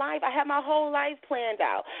in my life. I had my whole life planned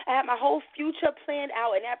out. I had my whole future planned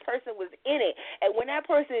out, and that person was in it. And when that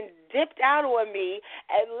person dipped out on me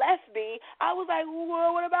and left me, I was like,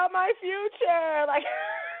 well, what about my future? Like,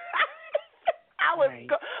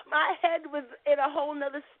 my head was in a whole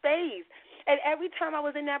nother space. And every time I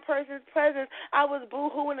was in that person's presence, I was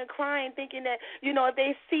boo-hooing and crying, thinking that, you know, if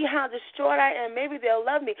they see how distraught I am, maybe they'll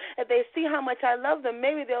love me. If they see how much I love them,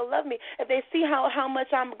 maybe they'll love me. If they see how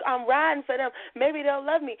much I'm riding for them, maybe they'll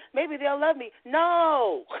love me. Maybe they'll love me.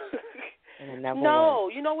 No. No,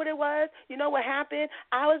 you know what it was? You know what happened?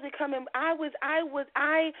 I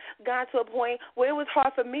got to a point where it was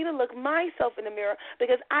hard for me to look myself in the mirror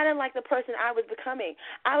because I didn't like the person I was becoming.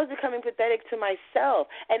 I was becoming pathetic to myself,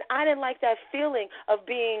 and I didn't like that feeling of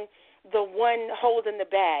being the one holding the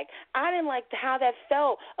bag. I didn't like how that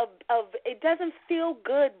felt. It doesn't feel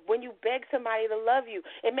good when you beg somebody to love you.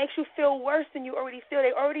 It makes you feel worse than you already feel.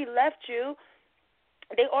 They already left you.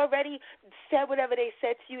 They already said whatever they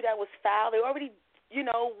said to you that was foul. They already, you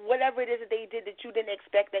know, whatever it is that they did that you didn't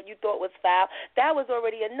expect that you thought was foul, that was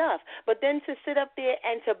already enough. But then to sit up there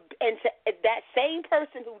and to that same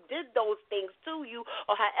person who did those things to you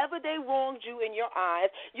or however they wronged you in your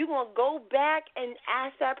eyes, you're going to go back and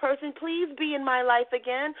ask that person, please be in my life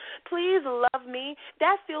again. Please love me.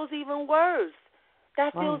 That feels even worse.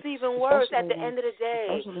 That feels even worse at the end of the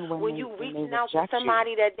day when you reaching out to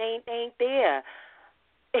somebody that ain't there.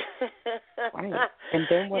 Right. And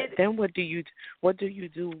then what do you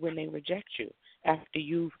do when they reject you after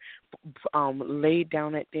you've laid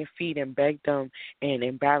down at their feet and begged them and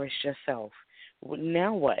embarrassed yourself?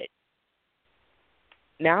 Now what?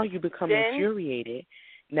 Now you become infuriated.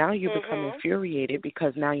 Now you become infuriated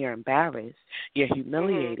because now you're embarrassed, you're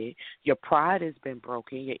humiliated, your pride has been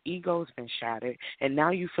broken, your ego's been shattered, and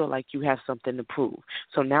now you feel like you have something to prove.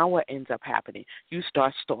 So now what ends up happening? You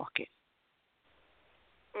start stalking.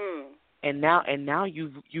 And now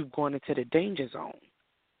you've gone into the danger zone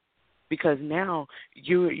because now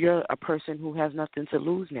you're a person who has nothing to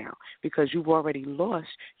lose now because you've already lost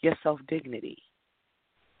your self-dignity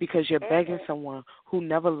because you're begging someone who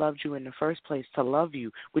never loved you in the first place to love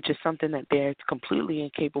you, which is something that they're completely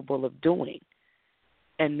incapable of doing.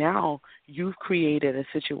 And now you've created a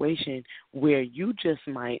situation where you just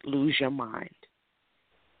might lose your mind.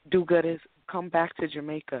 Do-gooders, come back to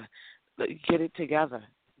Jamaica. Get it together.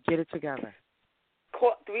 Get it together.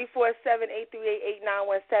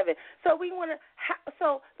 347-838-8917. So we want to.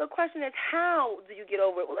 So the question is, how do you get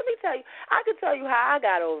over it? Well, let me tell you. I can tell you how I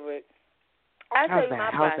got over it. I'll tell you my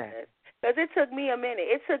process. Because it took me a minute.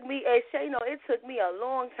 It took me, Shea, it took me a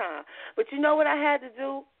long time. But you know what I had to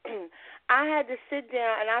do? I had to sit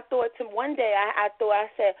down, and I thought one day I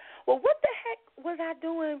said, well, what the heck was I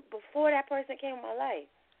doing before that person came in my life?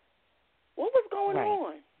 What was going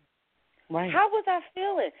on? Right. How was I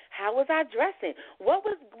feeling? How was I dressing? What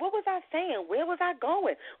was I saying? Where was I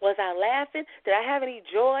going? Was I laughing? Did I have any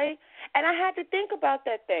joy? And I had to think about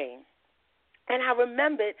that thing. And I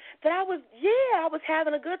remembered that I was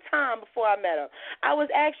having a good time before I met her. I was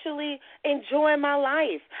actually enjoying my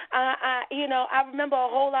life. I remember a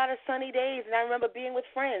whole lot of sunny days, and I remember being with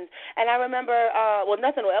friends. And I remember,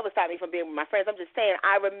 nothing will ever stop me from being with my friends. I'm just saying,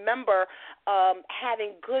 I remember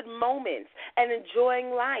having good moments and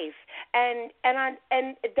enjoying life. And I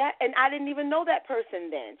didn't even know that person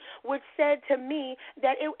then, which said to me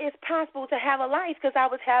that it's possible to have a life because I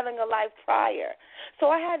was having a life prior.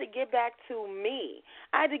 So I had to get back to me.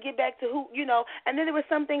 I had to get back to and then there were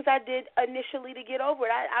some things I did initially to get over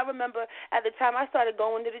it. I remember at the time I started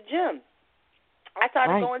going to the gym. I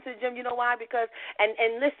started going to the gym. You know why? Because, and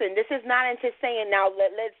listen, this is not into saying now,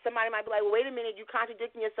 let somebody might be like, well, wait a minute, you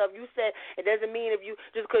contradicting yourself. You said it doesn't mean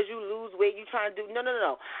just because you lose weight, you trying to do,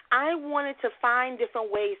 no. I wanted to find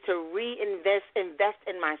different ways to invest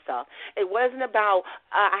in myself. It wasn't about,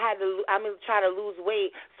 I'm going to try to lose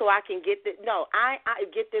weight so I can get this. No, I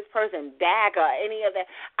get this person back or any of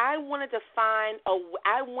that. I wanted to find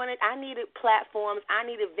I needed platforms, I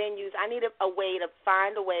needed venues, I needed a way to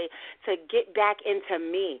find a way to get back into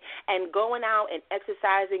me, and going out and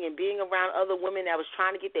exercising and being around other women that was trying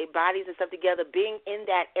to get their bodies and stuff together, being in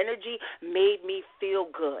that energy made me feel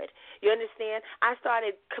good. You understand? I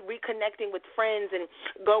started reconnecting with friends and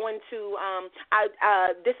going to,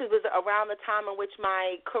 this was around the time in which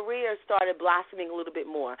my career started blossoming a little bit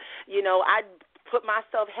more. You know, I put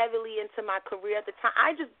myself heavily into my career at the time.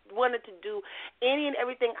 I just wanted to do any and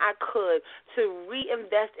everything I could to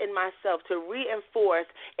reinvest in myself, to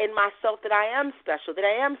reinforce in myself that I am special, that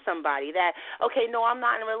I am somebody, that, okay, no, I'm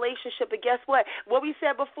not in a relationship, but guess what? What we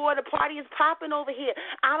said before, the party is popping over here.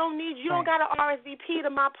 I don't need, you don't got to RSVP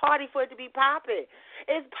to my party for it to be popping.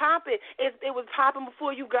 It's popping. It was popping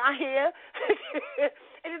before you got here.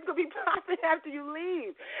 And it's going to be popping after you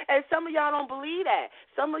leave. And some of y'all don't believe that.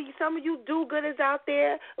 Some of you do-gooders out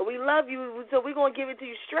there, we love you, so we're going to give it to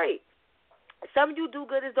you straight. Some of you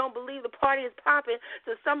do-gooders don't believe the party is popping,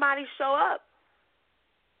 so somebody show up.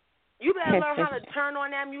 You better learn how to turn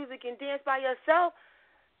on that music and dance by yourself.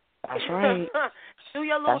 That's right. Do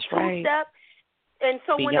your little two-step. And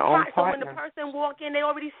so when the person walk in, they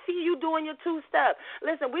already see you doing your two-step.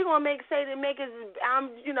 Listen, we're going to make it,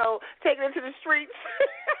 taking it to the streets.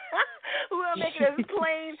 We're going to make it as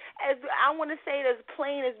plain as, I want to say it as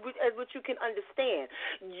plain as what you can understand.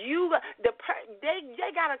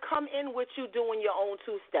 They got to come in with you doing your own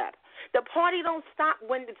two-step. The party don't start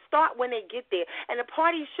when they get there, and the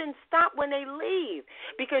party shouldn't stop when they leave,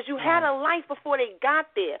 because you had a life before they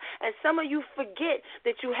got there, and some of you forget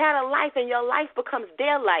that you had a life, and your life becomes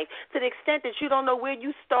their life to the extent that you don't know where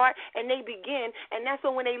you start and they begin, and that's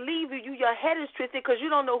when they leave you, your head is twisted because you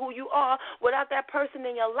don't know who you are without that person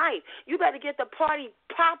in your life. You better get the party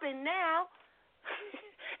popping now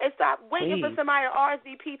and stop waiting for somebody to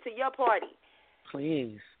RSVP to your party.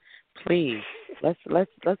 Please.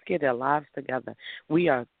 Let's get our lives together. We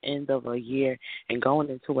are end of a year and going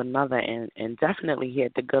into another, and definitely here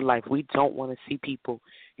at the Good Life, we don't want to see people,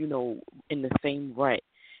 in the same rut,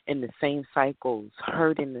 in the same cycles,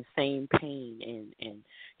 hurting the same pain, and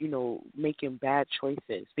making bad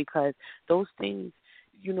choices, because those things,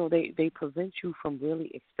 they prevent you from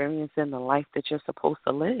really experiencing the life that you're supposed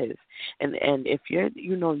to live. And if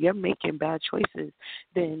you're making bad choices,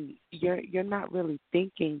 then you're not really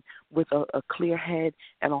thinking with a clear head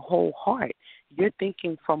and a whole heart. You're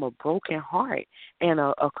thinking from a broken heart and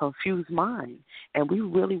a confused mind. And we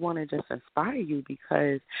really want to just inspire you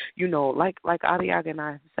because, like Adiagha and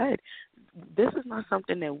I have said, this is not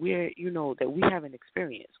something that that we haven't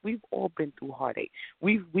experienced. We've all been through heartache.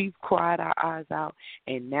 We've cried our eyes out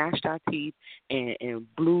and gnashed our teeth and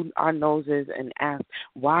blew our noses and asked,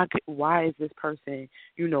 why is this person,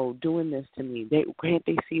 doing this to me? Can't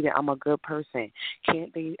they see that I'm a good person?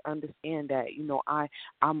 Can't they understand that,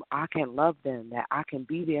 I can love them, that I can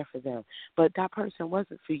be there for them? But that person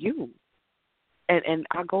wasn't for you. And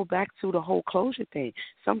I go back to the whole closure thing.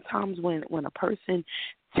 Sometimes when a person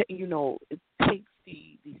takes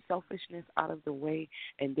the selfishness out of the way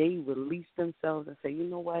and they release themselves and say, you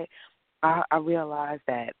know what, I realize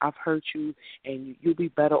that I've hurt you and you'll be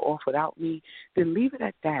better off without me, then leave it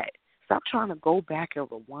at that. Stop trying to go back and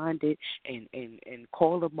rewind it and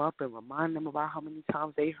call them up and remind them about how many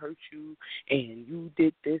times they hurt you and you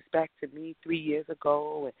did this back to me 3 years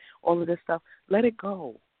ago and all of this stuff. Let it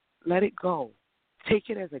go. Let it go.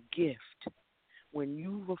 Take it as a gift. When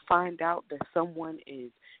you will find out that someone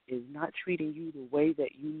is not treating you the way that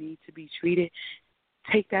you need to be treated,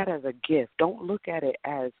 take that as a gift. Don't look at it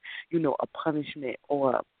as, a punishment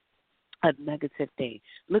or a negative thing.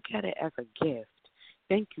 Look at it as a gift.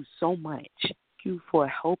 Thank you so much. Thank you for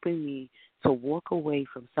helping me to walk away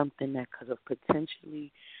from something that could have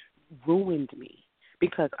potentially ruined me.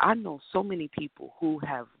 Because I know so many people who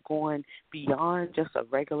have gone beyond just a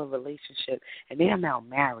regular relationship, and they are now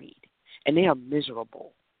married, and they are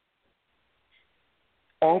miserable.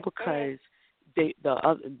 All because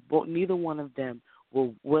neither one of them were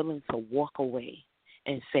willing to walk away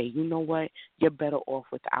and say, you know what, you're better off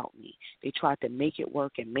without me. They tried to make it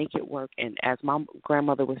work, and as my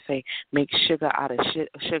grandmother would say, make sugar out of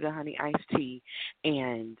sugar honey iced tea,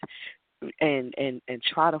 and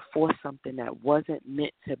try to force something that wasn't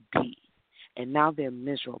meant to be. And now they're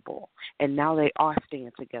miserable. And now they are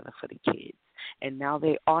staying together for the kids. And now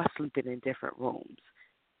they are sleeping in different rooms.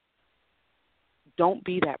 Don't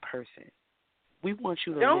be that person. We want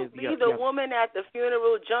you to Don't be the woman at the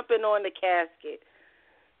funeral jumping on the casket.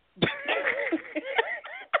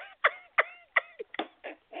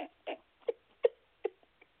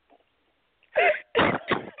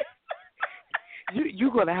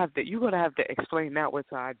 You're gonna have to explain that one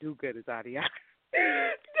to our do-gooders, Adiagha.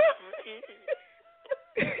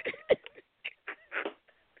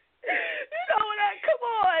 Come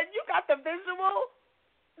on, you got the visual.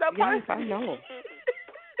 Yes,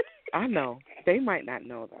 I know. They might not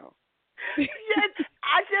know though. Yes,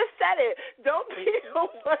 I just said it. Don't be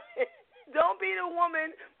the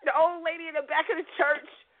woman, the old lady in the back of the church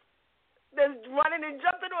that's running and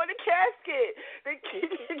jumping on the casket.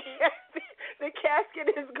 The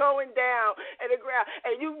market is going down in the ground,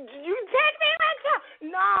 and you take me like that.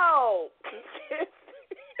 No.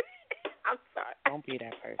 I'm sorry. Don't be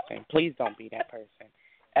that person. Please don't be that person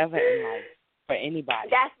ever in life for anybody.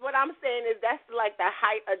 That's what I'm saying is that's like the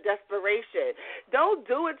height of desperation. Don't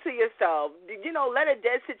do it to yourself. Let a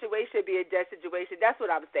dead situation be a dead situation. That's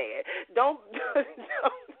what I'm saying. Don't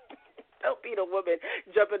be the woman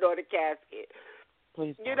jumping on the casket.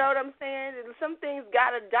 Please don't. You know what I'm saying? Some things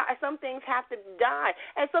gotta die. Some things have to die.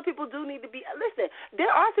 And some people do need to be. Listen, there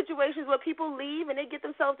are situations where people leave and they get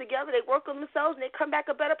themselves together, they work on themselves, and they come back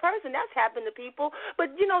a better person. That's happened to people.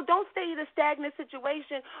 But, don't stay in a stagnant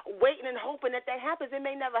situation waiting and hoping that happens. It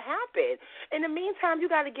may never happen. In the meantime, you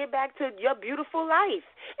got to get back to your beautiful life.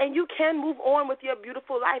 And you can move on with your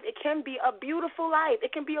beautiful life. It can be a beautiful life.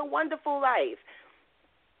 It can be a wonderful life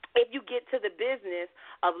if you get to the business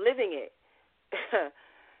of living it.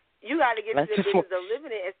 You got to get to the business of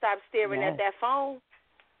living it and stop staring at that phone.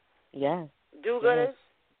 Yes. Do-gooders.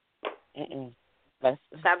 Yes.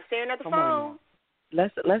 Stop staring at the phone.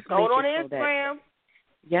 Let's go on Instagram.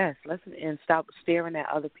 Yes, and stop staring at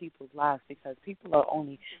other people's lives, because people are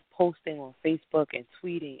only posting on Facebook and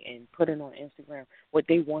tweeting and putting on Instagram what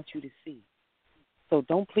they want you to see. So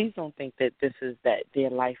please don't think that that their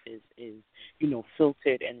life is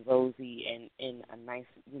filtered and rosy and in a nice,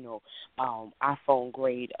 iPhone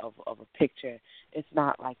grade of a picture. It's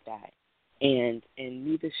not like that. And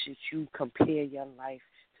neither should you compare your life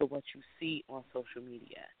to what you see on social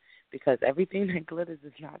media, because everything that glitters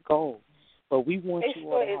is not gold. But we want you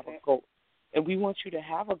all to have a gold, and we want you to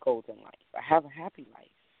have a golden life, or have a happy life.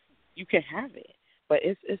 You can have it, but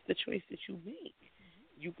it's the choice that you make.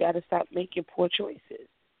 You got to stop making poor choices.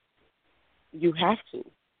 You have to.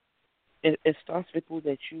 It starts with people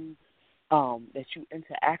that you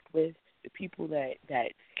interact with, the people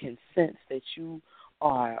that can sense that you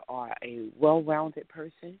are a well-rounded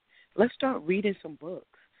person. Let's start reading some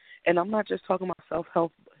books, and I'm not just talking about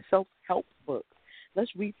self-help books.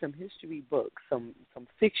 Let's read some history books, some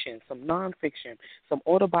fiction, some nonfiction, some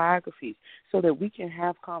autobiographies, so that we can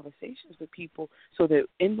have conversations with people, so that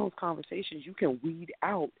in those conversations you can weed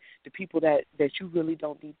out the people that you really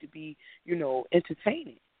don't need to be,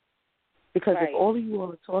 entertaining. Because if all of you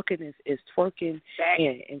are talking is twerking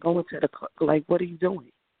and going to the club, like, what are you doing?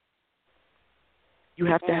 You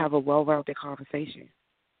have to have a well-rounded conversation.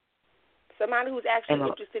 Somebody who's actually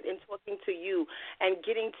interested in talking to you and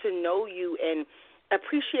getting to know you and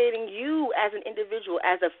appreciating you as an individual,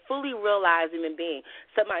 as a fully realized human being,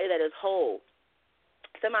 somebody that is whole,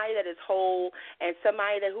 and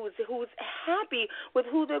somebody that who's happy with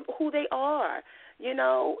who they are.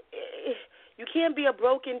 You can't be a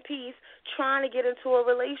broken piece trying to get into a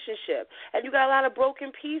relationship, and you got a lot of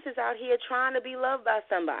broken pieces out here trying to be loved by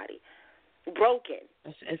somebody. Broken,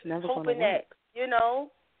 it's never hoping gonna work. that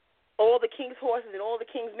all the king's horses and all the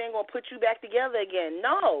king's men gonna put you back together again.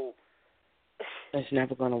 No. It's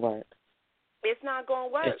never going to work. It's not going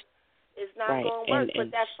to work. It's not going to work.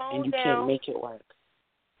 Put that phone down. And you can't make it work.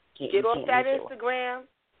 Get off that Instagram.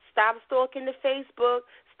 Stop stalking the Facebook.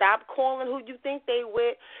 Stop calling who you think they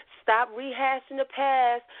with. Stop rehashing the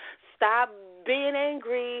past. Stop being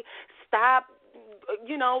angry. Stop,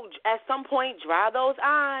 at some point, dry those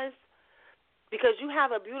eyes. Because you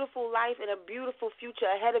have a beautiful life and a beautiful future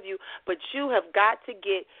ahead of you, but you have got to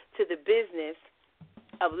get to the business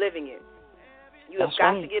of living it. You have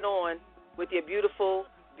got to get on with your beautiful,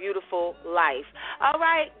 beautiful life. All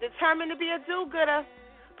right, determined to be a do-gooder.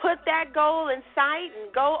 Put that goal in sight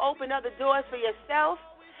and go open other doors for yourself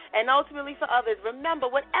and ultimately for others. Remember,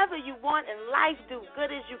 whatever you want in life,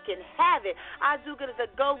 do-gooders, you can have it. Our do-gooders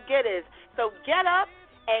are go-getters. So get up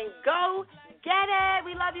and go get it.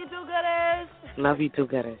 We love you, do-gooders. Love you,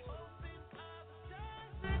 do-gooders.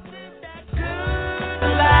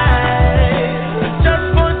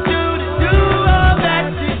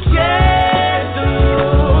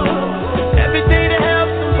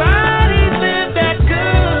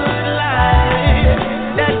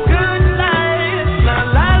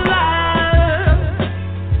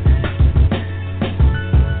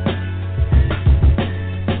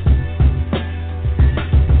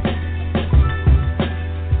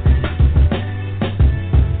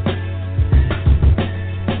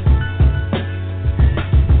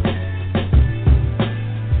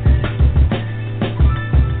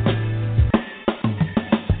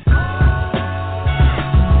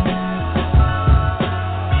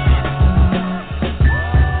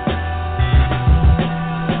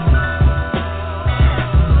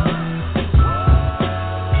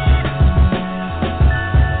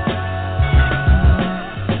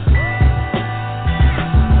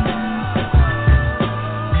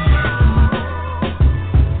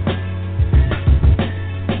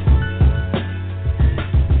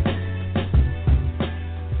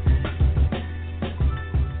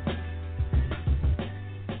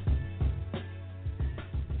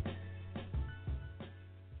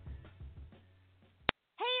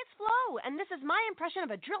 and this is my impression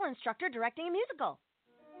of a drill instructor directing a musical.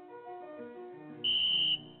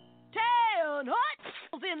 10 hot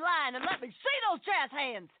in line and let me see those jazz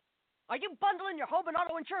hands. Are you bundling your home and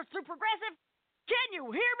auto insurance through Progressive? Can you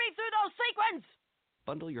hear me through those sequins?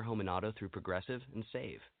 Bundle your home and auto through Progressive and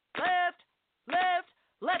save.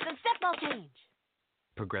 Left, and step ball change.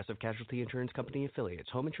 Progressive Casualty Insurance Company affiliates.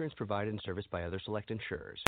 Home insurance provided and serviced by other select insurers.